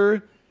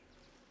Vulture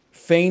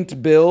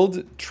Feint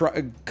build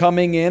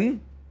coming in.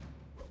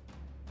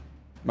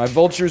 My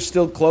Vulture's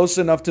still close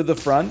enough to the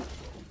front.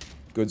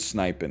 Good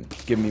sniping.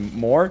 Give me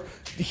more.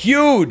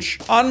 Huge!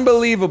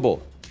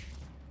 Unbelievable.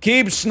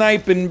 Keep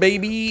sniping,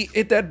 baby.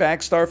 Hit that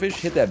back, Starfish.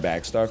 Hit that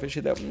back, Starfish.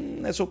 Hit that.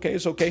 That's okay,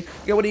 it's okay.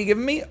 Okay, what are you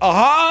giving me? A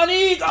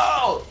honey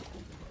goal!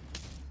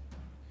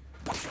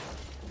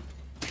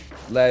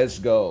 Let's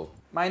go.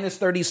 Minus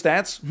 30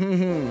 stats?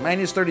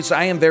 Minus 30.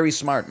 I am very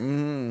smart.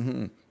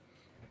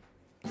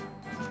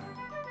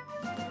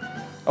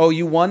 Oh,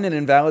 you won and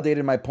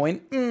invalidated my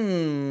point?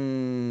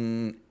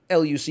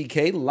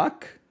 L-U-C-K.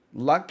 Luck?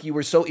 Luck? You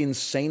were so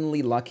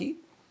insanely lucky?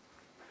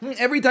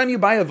 Every time you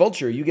buy a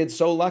Vulture, you get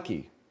so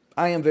lucky.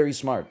 I am very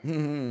smart.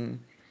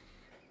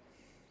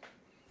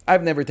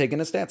 I've never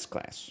taken a stats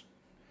class.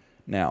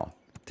 Now,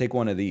 take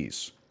one of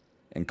these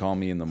and call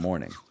me in the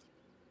morning.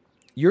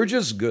 You're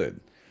just good.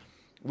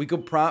 We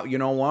could you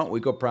know what? We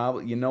could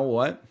probably, you know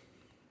what?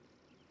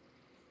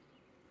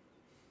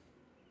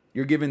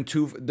 You're given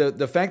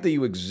the fact that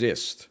you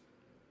exist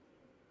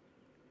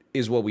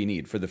is what we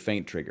need for the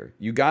Feint trigger.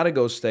 You gotta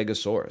go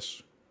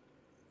Stegosaurus.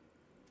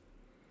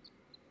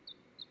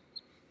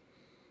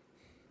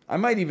 I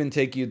might even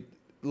take you,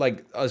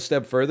 like, a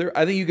step further.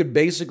 I think you could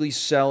basically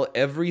sell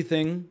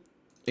everything,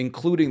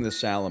 including the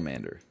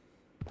Salamander.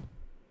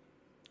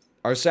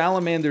 Our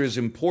Salamander is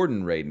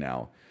important right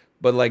now.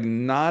 But, like,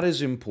 not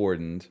as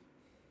important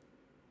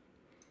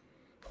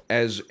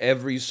as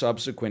every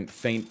subsequent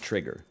Feint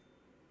trigger.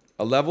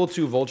 A level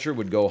 2 Vulture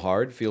would go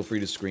hard. Feel free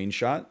to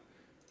screenshot.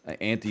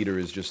 Anteater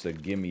is just a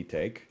gimme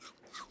take.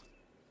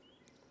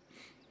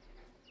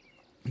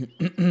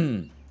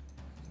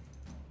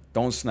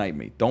 Don't snipe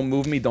me. Don't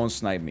move me. Don't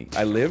snipe me.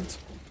 I lived.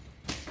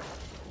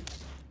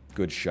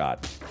 Good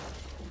shot.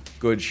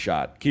 Good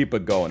shot. Keep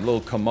it going.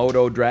 Little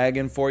Komodo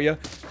dragon for you.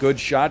 Good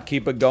shot.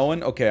 Keep it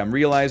going. Okay, I'm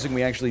realizing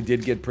we actually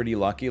did get pretty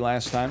lucky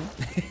last time.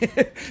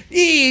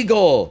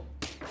 Eagle!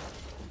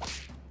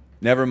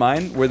 Never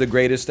mind. We're the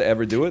greatest to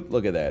ever do it.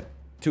 Look at that.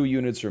 2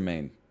 units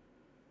remain.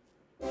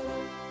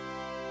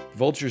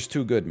 Vulture's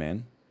too good,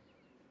 man.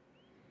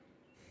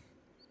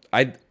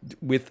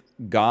 With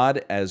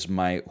God as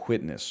my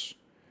witness,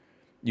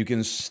 you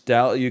can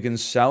sell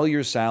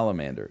your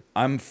Salamander.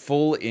 I'm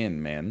full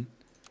in, man.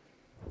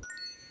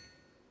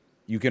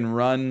 You can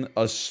run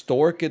a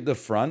Stork at the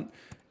front,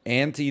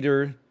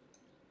 Anteater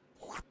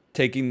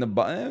taking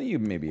the... you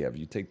maybe have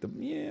you take the...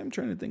 Yeah, I'm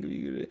trying to think of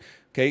you.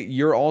 Okay,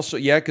 you're also...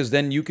 Yeah, because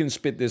then you can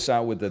spit this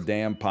out with the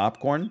damn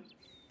popcorn.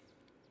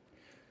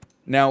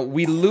 Now,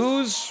 we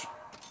lose,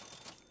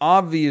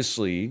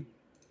 obviously,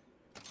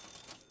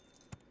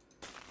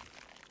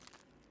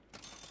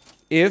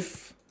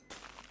 if...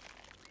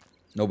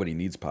 Nobody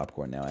needs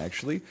popcorn now,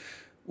 actually.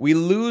 We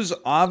lose,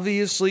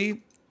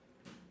 obviously,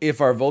 if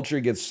our Vulture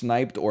gets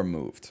sniped or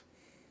moved.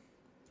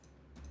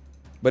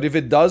 But if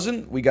it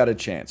doesn't, we got a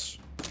chance.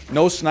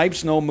 No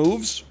snipes, no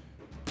moves.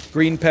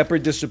 Green pepper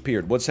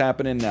disappeared. What's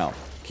happening now?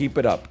 Keep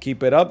it up.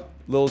 Keep it up.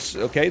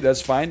 Okay,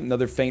 that's fine.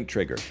 Another faint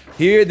trigger.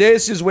 Here,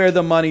 this is where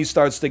the money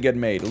starts to get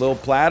made. A little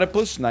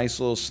platypus, nice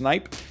little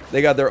snipe.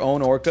 They got their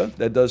own orca.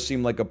 That does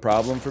seem like a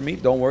problem for me.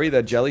 Don't worry,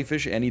 that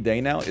jellyfish any day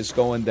now is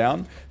going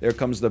down. There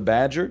comes the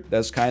badger.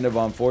 That's kind of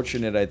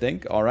unfortunate, I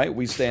think. All right,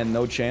 we stand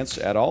no chance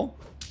at all.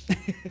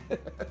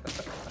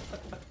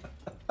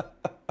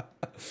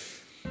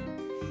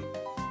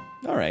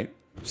 All right.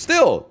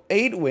 Still,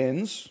 8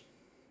 wins.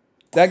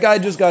 That guy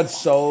just got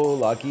so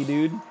lucky,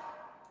 dude.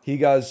 He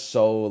got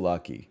so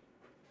lucky.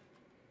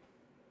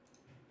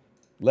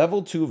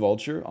 Level 2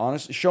 Vulture,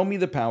 honestly, show me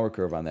the power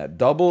curve on that.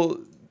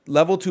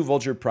 Level 2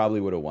 Vulture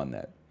probably would have won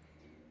that.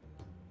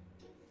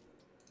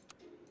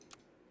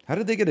 How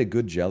did they get a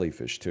good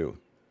jellyfish, too?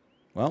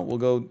 Well, we'll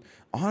go,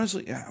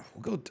 honestly, yeah,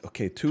 we'll go,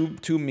 okay, two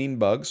mean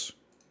bugs.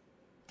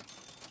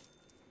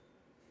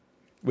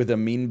 With a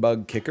mean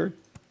bug kicker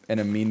and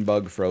a mean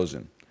bug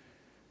frozen.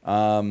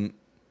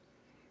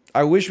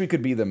 I wish we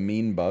could be the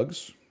mean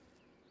bugs.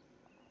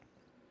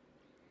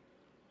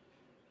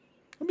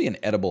 That'd be an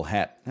edible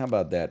hat. How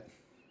about that?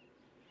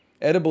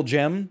 Edible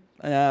gem?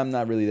 I'm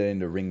not really that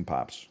into ring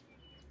pops.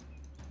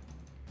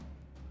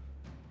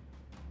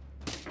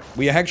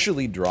 We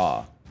actually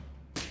draw.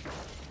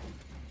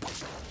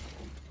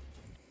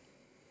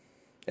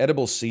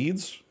 Edible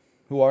seeds?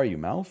 Who are you,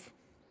 Mouth?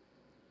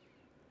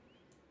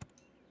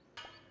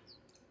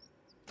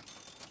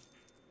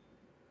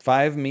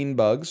 Five mean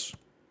bugs.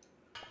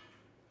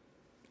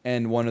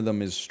 And one of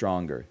them is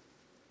stronger.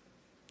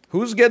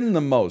 Who's getting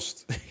the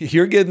most?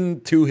 You're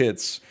getting 2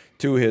 hits.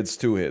 2 hits,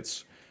 2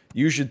 hits.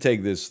 You should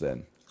take this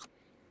then.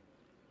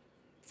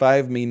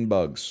 5 mean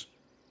bugs.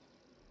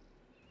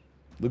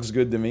 Looks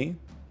good to me.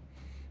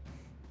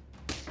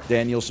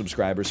 Daniel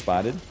subscriber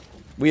spotted.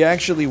 We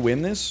actually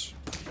win this?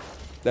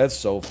 That's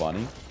so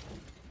funny.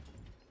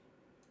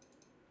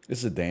 This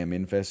is a damn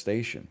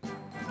infestation.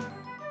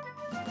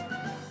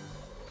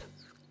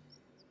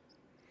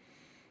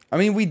 I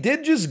mean, we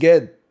did just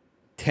get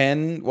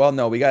 10. Well,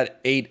 no, we got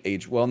 8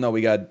 H. Well, no,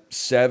 we got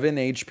 7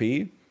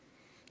 HP.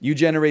 You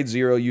generate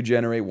 0, you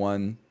generate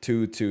 1,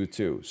 2, 2,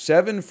 2.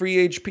 7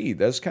 free HP.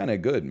 That's kind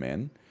of good,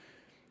 man.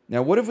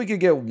 Now, what if we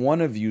could get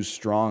one of you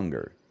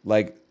stronger?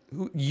 Like,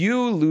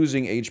 you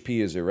losing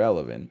HP is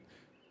irrelevant.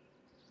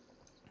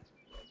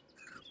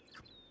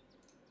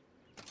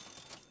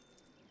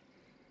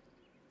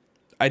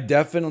 I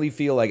definitely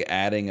feel like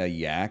adding a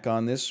yak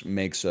on this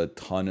makes a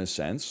ton of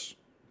sense.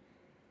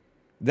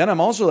 Then I'm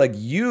also like,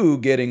 you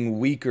getting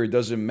weaker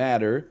doesn't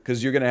matter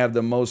because you're going to have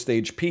the most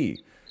HP.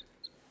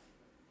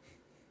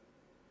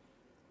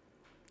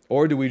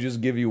 Or do we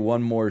just give you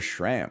one more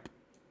shrimp?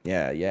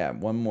 Yeah,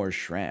 one more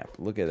shrimp.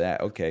 Look at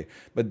that. Okay.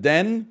 But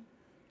then,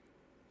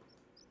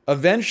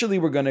 eventually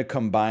we're going to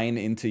combine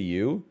into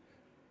you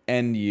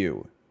and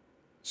you.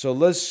 So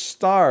let's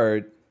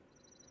start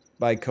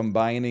by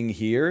combining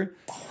here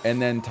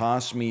and then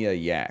toss me a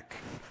yak.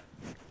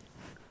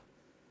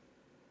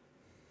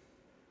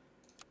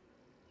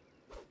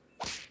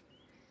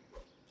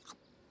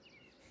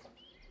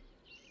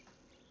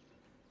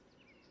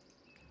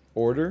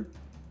 Order?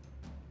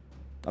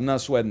 I'm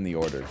not sweating the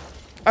order.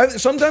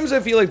 Sometimes I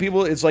feel like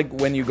people, it's like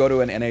when you go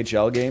to an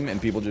NHL game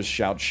and people just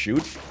shout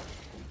shoot.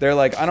 They're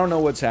like, I don't know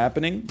what's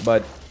happening,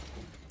 but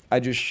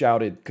I just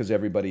shouted because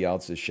everybody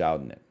else is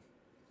shouting it.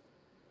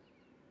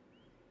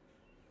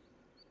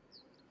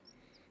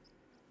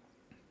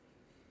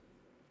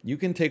 You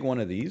can take one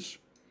of these.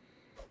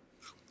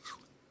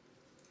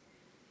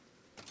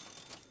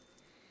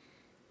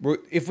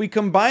 If we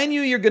combine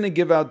you, you're going to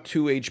give out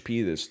 2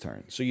 HP this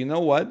turn. So you know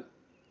what?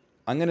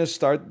 I'm going to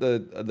start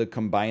the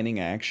combining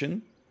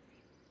action.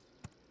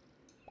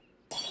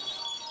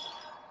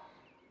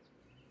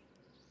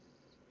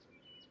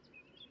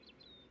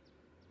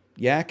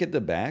 Yak at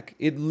the back.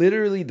 It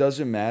literally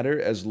doesn't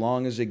matter as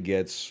long as it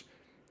gets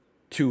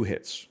 2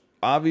 hits.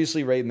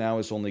 Obviously, right now,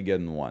 it's only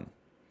getting 1.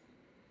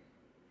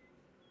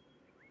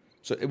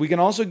 So we can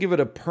also give it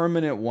a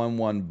permanent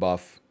 1/1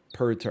 buff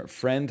per turn.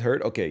 Friend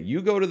hurt. Okay,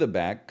 you go to the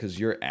back because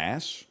you're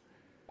ass.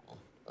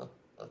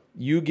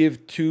 You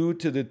give 2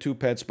 to the 2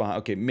 pets behind.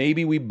 Okay,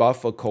 maybe we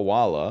buff a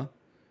koala.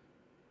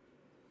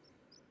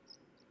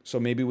 So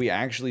maybe we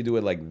actually do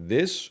it like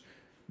this,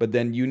 but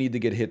then you need to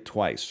get hit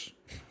twice.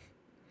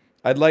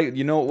 I'd like,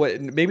 you know what,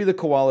 maybe the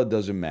koala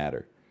doesn't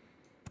matter.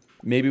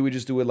 Maybe we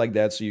just do it like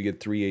that so you get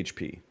 3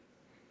 HP.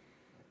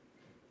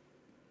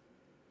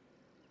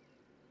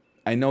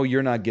 I know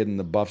you're not getting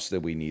the buffs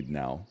that we need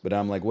now, but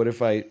I'm like, what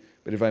if I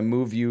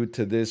move you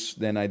to this,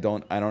 then I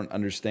don't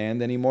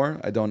understand anymore.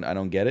 I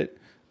don't get it.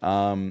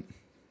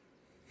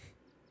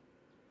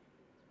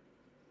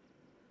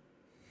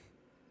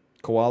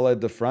 Koala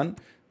at the front?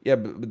 Yeah,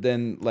 but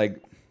then,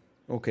 like,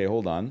 okay,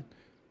 hold on.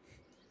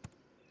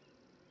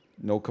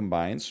 No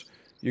combines.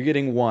 You're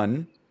getting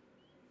 1.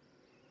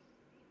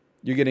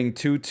 You're getting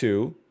 2,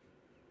 2.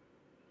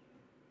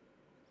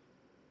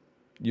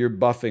 You're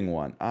buffing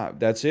 1. Ah,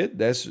 that's it?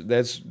 That's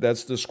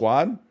the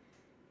squad?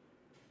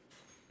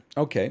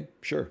 Okay,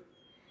 sure.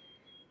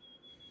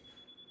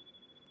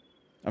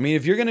 I mean,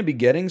 if you're going to be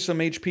getting some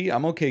HP,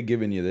 I'm okay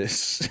giving you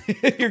this.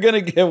 You're going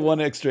to get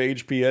 1 extra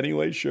HP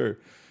anyway, sure.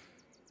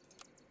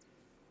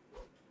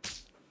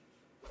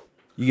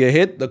 You get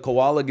hit, the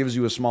koala gives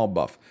you a small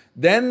buff.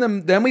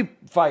 Then we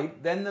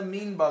fight, then the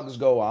mean bugs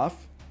go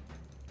off.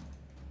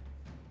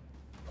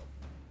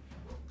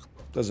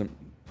 Doesn't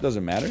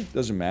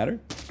matter.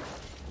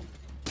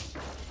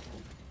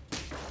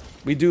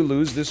 We do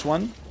lose this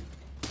one.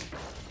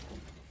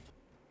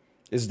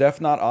 Is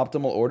death not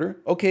optimal order?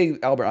 Okay,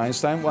 Albert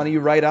Einstein, why don't you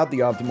write out the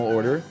optimal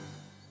order?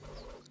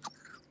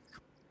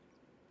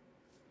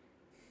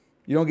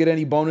 You don't get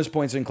any bonus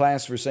points in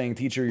class for saying,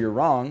 teacher, you're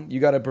wrong. You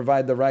got to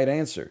provide the right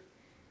answer.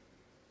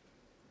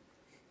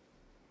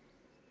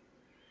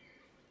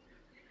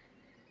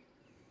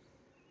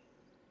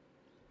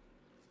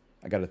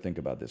 I got to think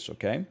about this,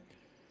 okay?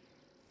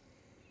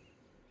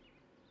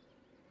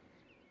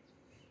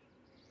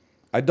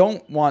 I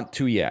don't want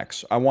 2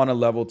 yaks. I want a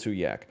level 2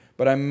 yak.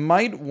 But I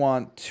might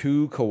want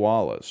 2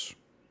 koalas.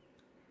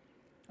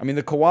 I mean,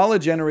 the koala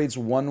generates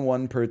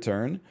 1/1 per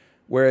turn,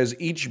 whereas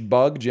each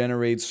bug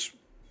generates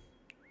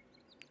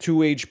 2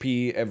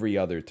 HP every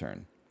other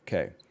turn.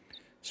 Okay.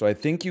 So I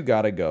think you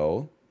gotta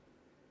go.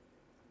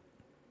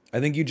 I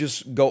think you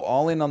just go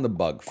all in on the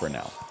bug for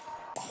now.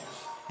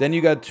 Then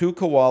you got 2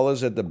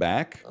 koalas at the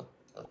back,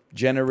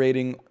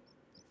 generating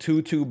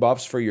 2/2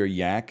 buffs for your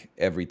yak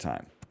every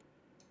time.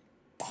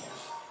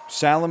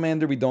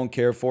 Salamander we don't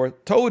care for.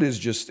 Toad is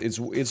just, it's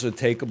a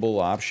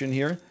takeable option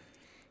here.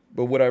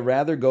 But would I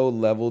rather go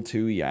level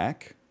 2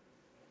 yak?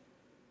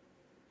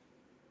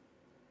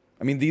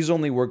 I mean, these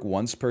only work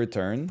once per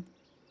turn.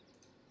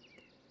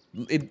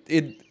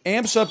 It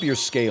amps up your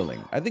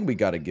scaling. I think we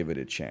got to give it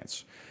a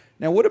chance.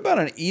 Now, what about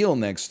an eel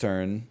next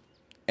turn?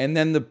 And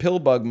then the pill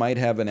bug might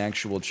have an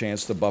actual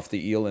chance to buff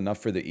the eel enough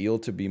for the eel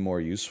to be more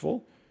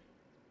useful.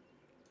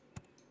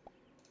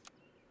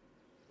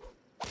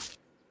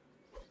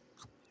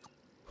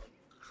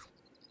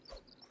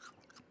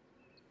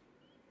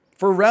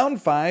 For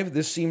round 5,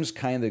 this seems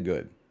kind of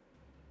good.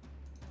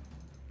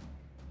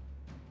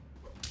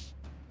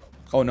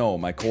 Oh no,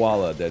 my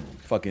koala that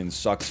fucking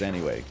sucks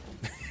anyway.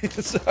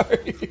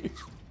 Sorry.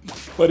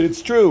 But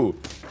it's true.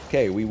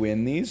 Okay, we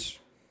win these.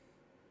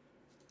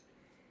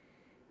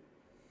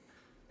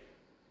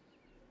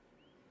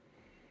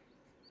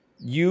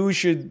 You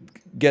should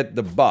get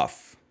the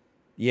buff.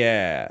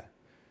 Yeah.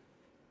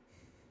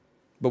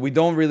 But we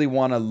don't really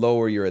want to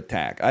lower your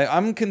attack.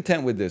 I'm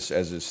content with this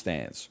as it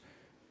stands.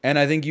 And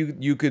I think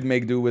you could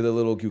make do with a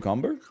little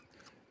cucumber.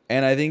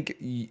 And I think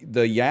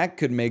the yak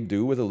could make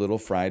do with a little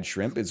fried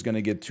shrimp. It's going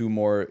to get 2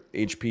 more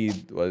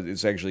HP. Well,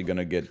 it's actually going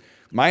to get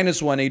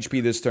 -1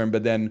 HP this turn,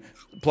 but then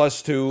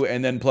 +2,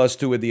 and then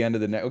 +2 at the end of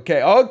the next.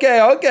 Okay.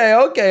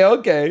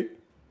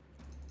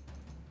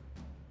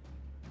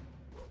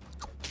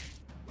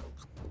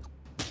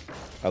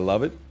 I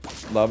love it.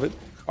 Love it.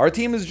 Our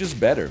team is just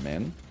better,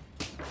 man.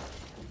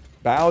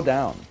 Bow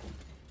down.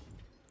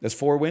 That's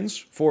 4 wins?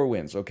 4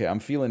 wins. Okay, I'm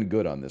feeling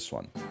good on this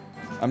one.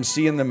 I'm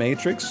seeing the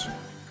Matrix.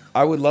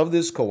 I would love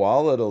this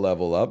koala to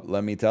level up,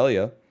 let me tell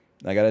you.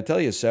 I gotta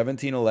tell you,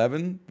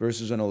 17-11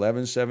 versus an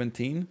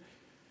 11-17.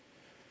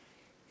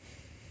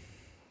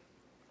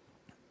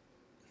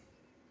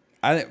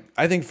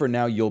 I think for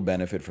now you'll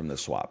benefit from the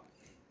swap.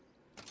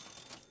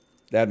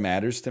 That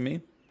matters to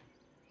me.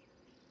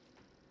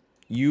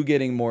 You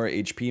getting more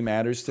HP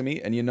matters to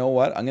me. And you know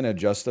what? I'm gonna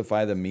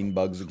justify the mean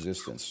bug's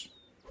existence.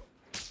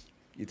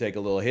 You take a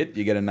little hit,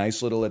 you get a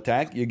nice little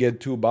attack, you get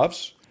 2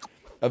 buffs.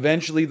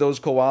 Eventually, those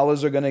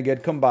koalas are going to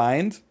get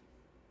combined.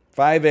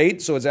 5'8",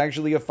 so it's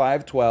actually a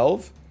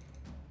 5'12".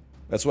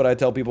 That's what I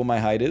tell people my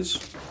height is.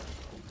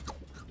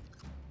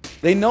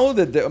 They know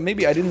that,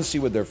 maybe I didn't see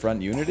what their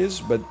front unit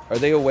is, but are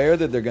they aware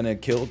that they're going to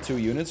kill 2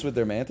 units with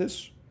their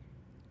mantis?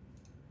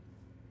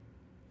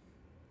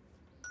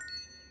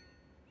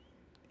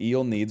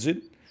 Eel needs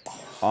it.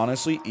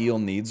 Honestly, Eel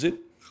needs it.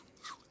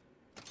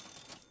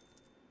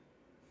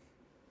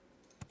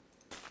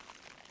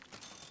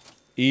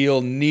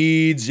 Eel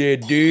needs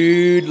it,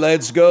 dude.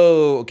 Let's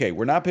go. Okay,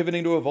 we're not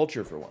pivoting to a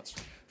vulture for once.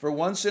 For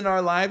once in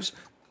our lives,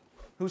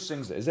 who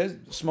sings that? Is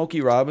that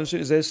Smokey Robinson?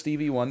 Is that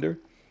Stevie Wonder?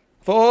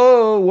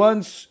 For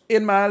once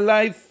in my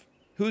life.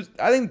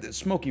 I think that's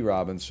Smokey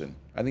Robinson.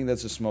 I think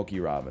that's a Smokey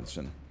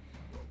Robinson.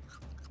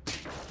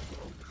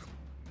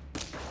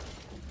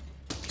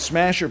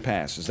 Smash or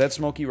pass? Is that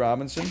Smokey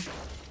Robinson?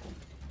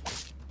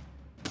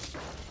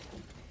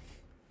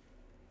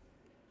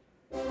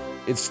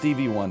 It's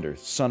Stevie Wonder.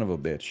 Son of a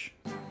bitch.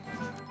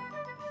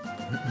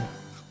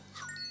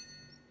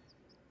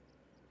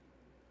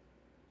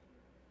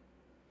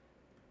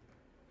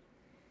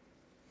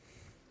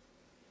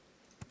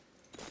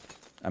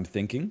 I'm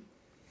thinking.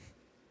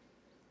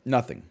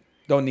 Nothing.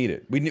 Don't need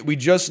it. We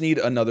just need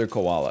another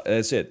koala.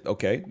 That's it.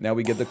 Okay. Now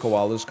we get the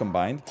koalas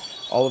combined.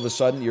 All of a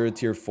sudden, you're a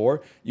tier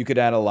 4. You could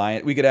add a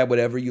lion. We could add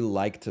whatever you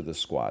like to the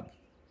squad.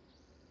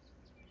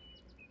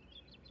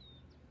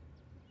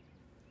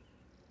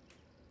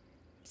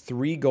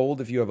 $3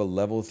 gold if you have a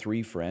level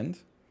 3 friend.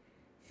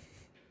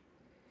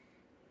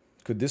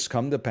 Could this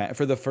come to pass?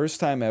 For the first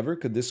time ever,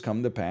 could this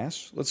come to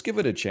pass? Let's give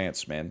it a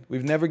chance, man.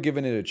 We've never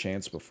given it a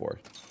chance before.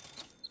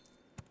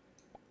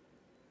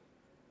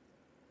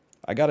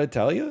 I gotta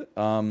tell you,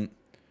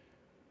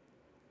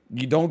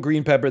 you don't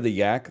green pepper the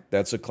yak.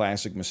 That's a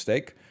classic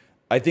mistake.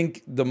 I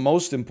think the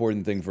most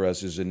important thing for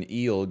us is an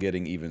eel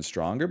getting even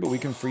stronger, but we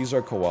can freeze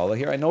our koala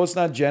here. I know it's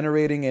not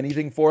generating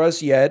anything for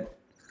us yet,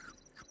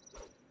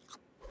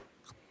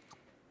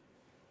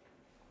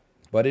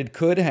 but it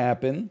could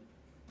happen.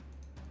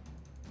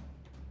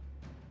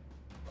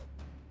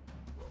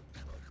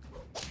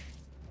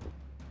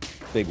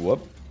 Big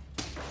whoop.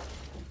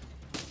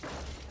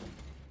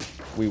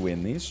 We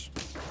win these.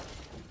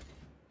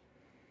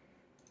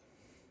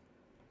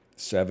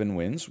 7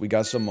 wins. We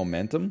got some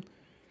momentum.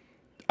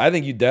 I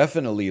think you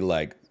definitely,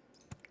 like,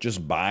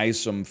 just buy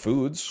some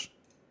foods.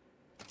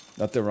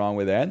 Nothing wrong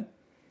with that.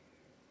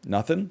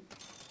 Nothing.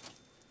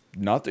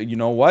 Nothing. You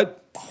know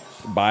what?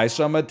 Buy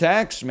some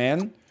attacks,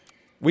 man.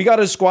 We got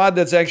a squad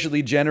that's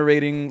actually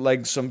generating,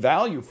 like, some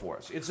value for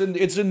us. It's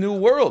a new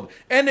world.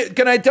 And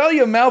can I tell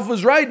you, Malf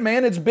was right,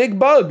 man. It's Big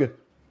Bug.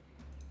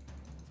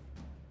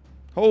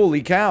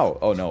 Holy cow.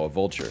 Oh, no, a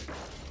vulture.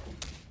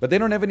 But they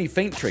don't have any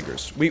feint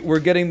triggers. We're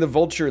getting the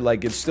vulture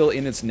like it's still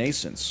in its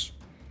nascence.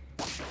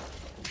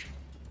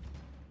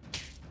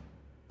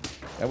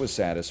 That was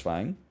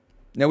satisfying.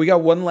 Now, we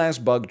got one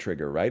last bug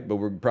trigger, right? But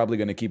we're probably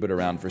going to keep it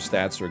around for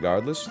stats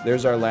regardless.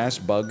 There's our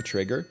last bug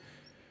trigger.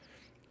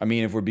 I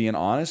mean, if we're being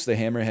honest, the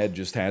hammerhead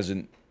just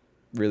hasn't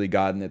really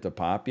gotten it to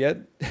pop yet.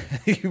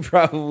 You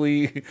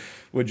probably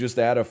would just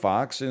add a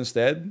fox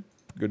instead.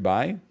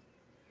 Goodbye.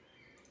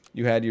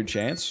 You had your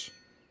chance.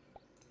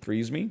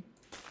 Freeze me.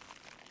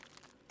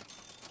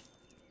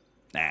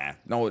 Nah,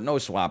 no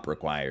swap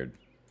required.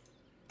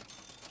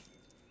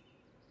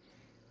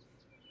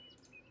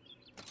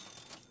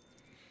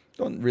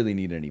 Don't really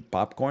need any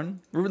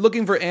popcorn. We're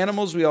looking for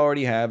animals we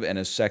already have and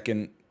a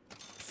second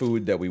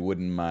food that we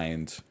wouldn't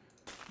mind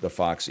the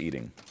fox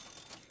eating.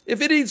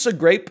 If it eats a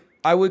grape,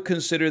 I would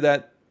consider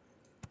that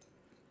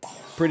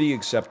pretty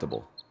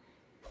acceptable.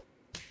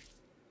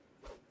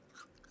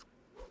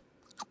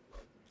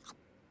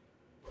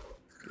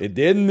 It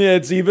didn't.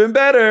 It's even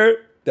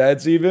better.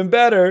 That's even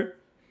better.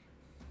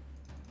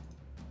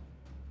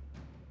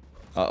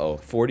 Uh-oh.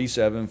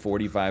 47,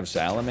 45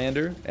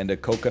 salamander and a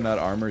coconut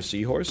armor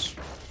seahorse.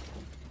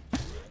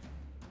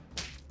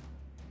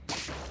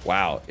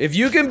 Wow. If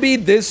you can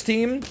beat this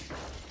team,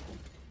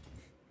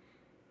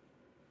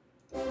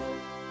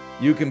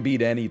 you can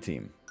beat any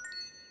team.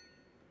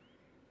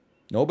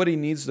 Nobody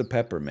needs the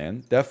pepper,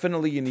 man.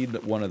 Definitely you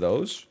need one of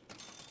those.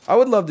 I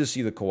would love to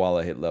see the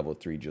koala hit level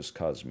 3 just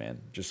cuz,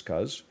 man. Just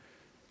cuz.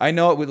 I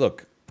know it would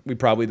look. We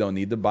probably don't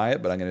need to buy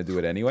it, but I'm going to do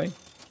it anyway.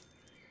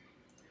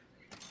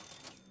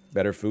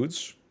 Better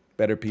foods.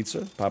 Better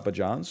pizza. Papa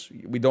John's.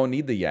 We don't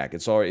need the yak.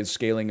 It's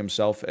scaling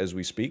himself as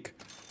we speak.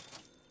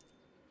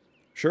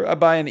 Sure, I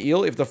buy an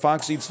eel. If the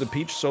fox eats the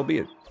peach, so be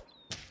it.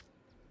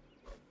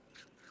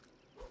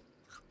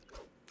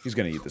 He's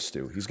going to eat the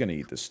stew. He's going to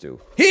eat the stew.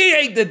 He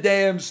ate the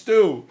damn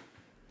stew!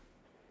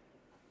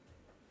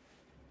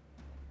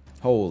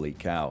 Holy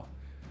cow.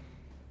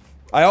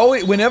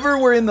 Whenever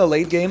we're in the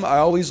late game, I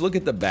always look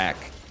at the back.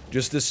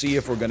 Just to see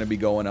if we're going to be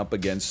going up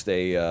against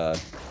a...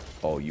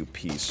 oh, you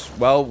piece.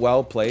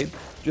 Well played.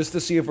 Just to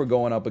see if we're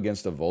going up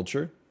against a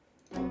vulture.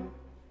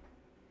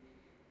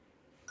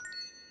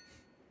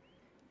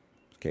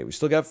 Okay, we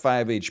still got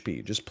 5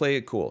 HP. Just play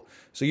it cool.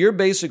 So you're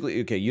basically...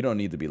 Okay, you don't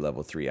need to be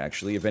level 3,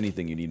 actually. If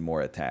anything, you need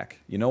more attack.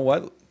 You know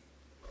what?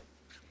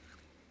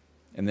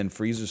 And then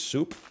freezes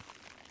soup.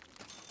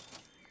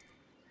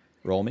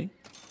 Roll me.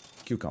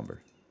 Cucumber.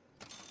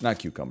 Not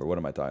cucumber. What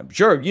am I talking about?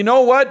 Sure, you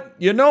know what?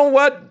 You know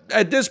what?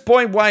 At this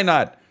point, why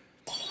not?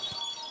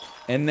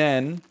 And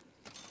then...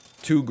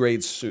 Two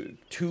great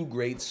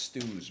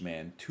stews,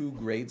 man. 2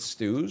 great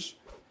stews.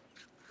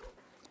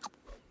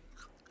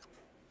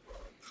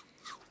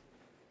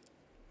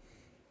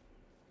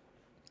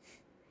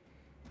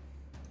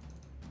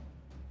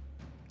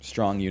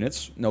 Strong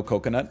units. No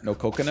coconut. No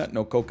coconut.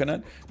 No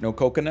coconut. No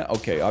coconut.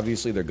 Okay,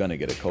 obviously they're gonna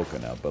get a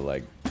coconut, but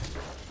like...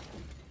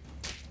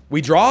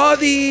 We draw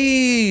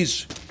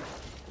these!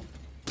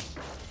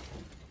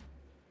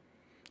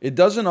 It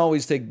doesn't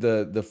always take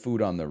the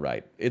food on the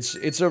right.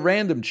 It's a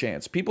random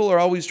chance. People are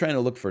always trying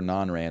to look for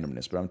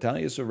non-randomness, but I'm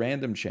telling you, it's a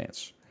random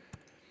chance.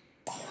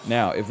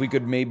 Now, if we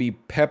could maybe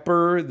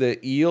pepper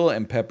the eel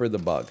and pepper the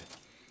bug.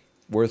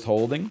 Worth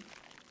holding.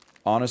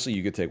 Honestly,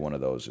 you could take one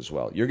of those as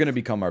well. You're going to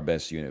become our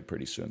best unit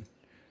pretty soon.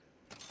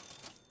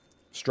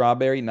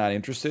 Strawberry, not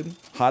interested.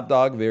 Hot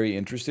dog, very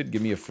interested.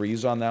 Give me a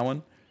freeze on that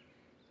one.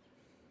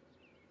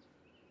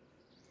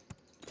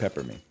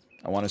 Pepper me.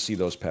 I want to see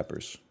those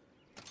peppers.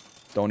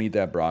 Don't eat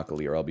that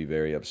broccoli or I'll be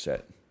very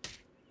upset.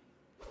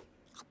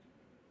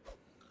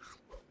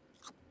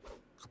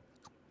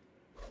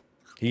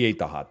 He ate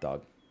the hot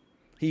dog.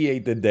 He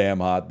ate the damn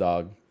hot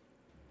dog.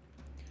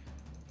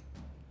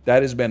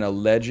 That has been a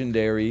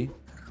legendary...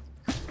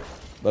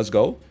 Let's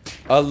go.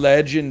 A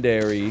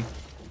legendary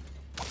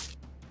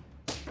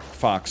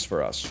fox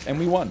for us. And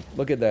we won.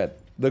 Look at that.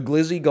 The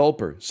Glizzy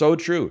Gulper. So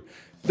true.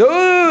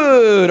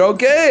 Dude,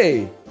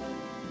 okay.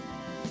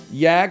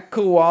 Yak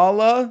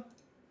Koala.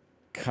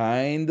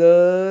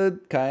 Kinda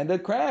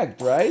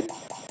cracked, right?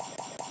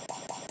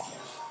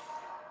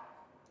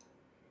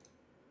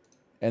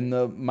 And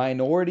the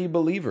Minority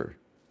Believer.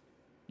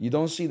 You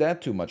don't see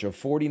that too much. A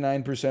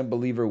 49%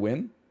 believer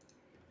win.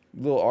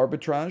 Little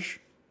arbitrage.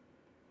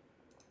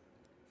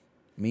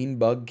 Mean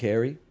Bug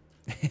carry.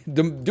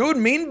 Dude,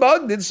 Mean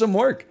Bug did some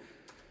work.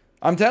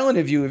 I'm telling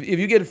you, if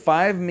you get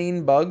 5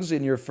 Mean Bugs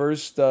in your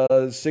first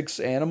 6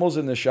 animals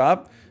in the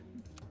shop,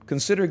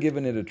 consider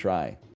giving it a try.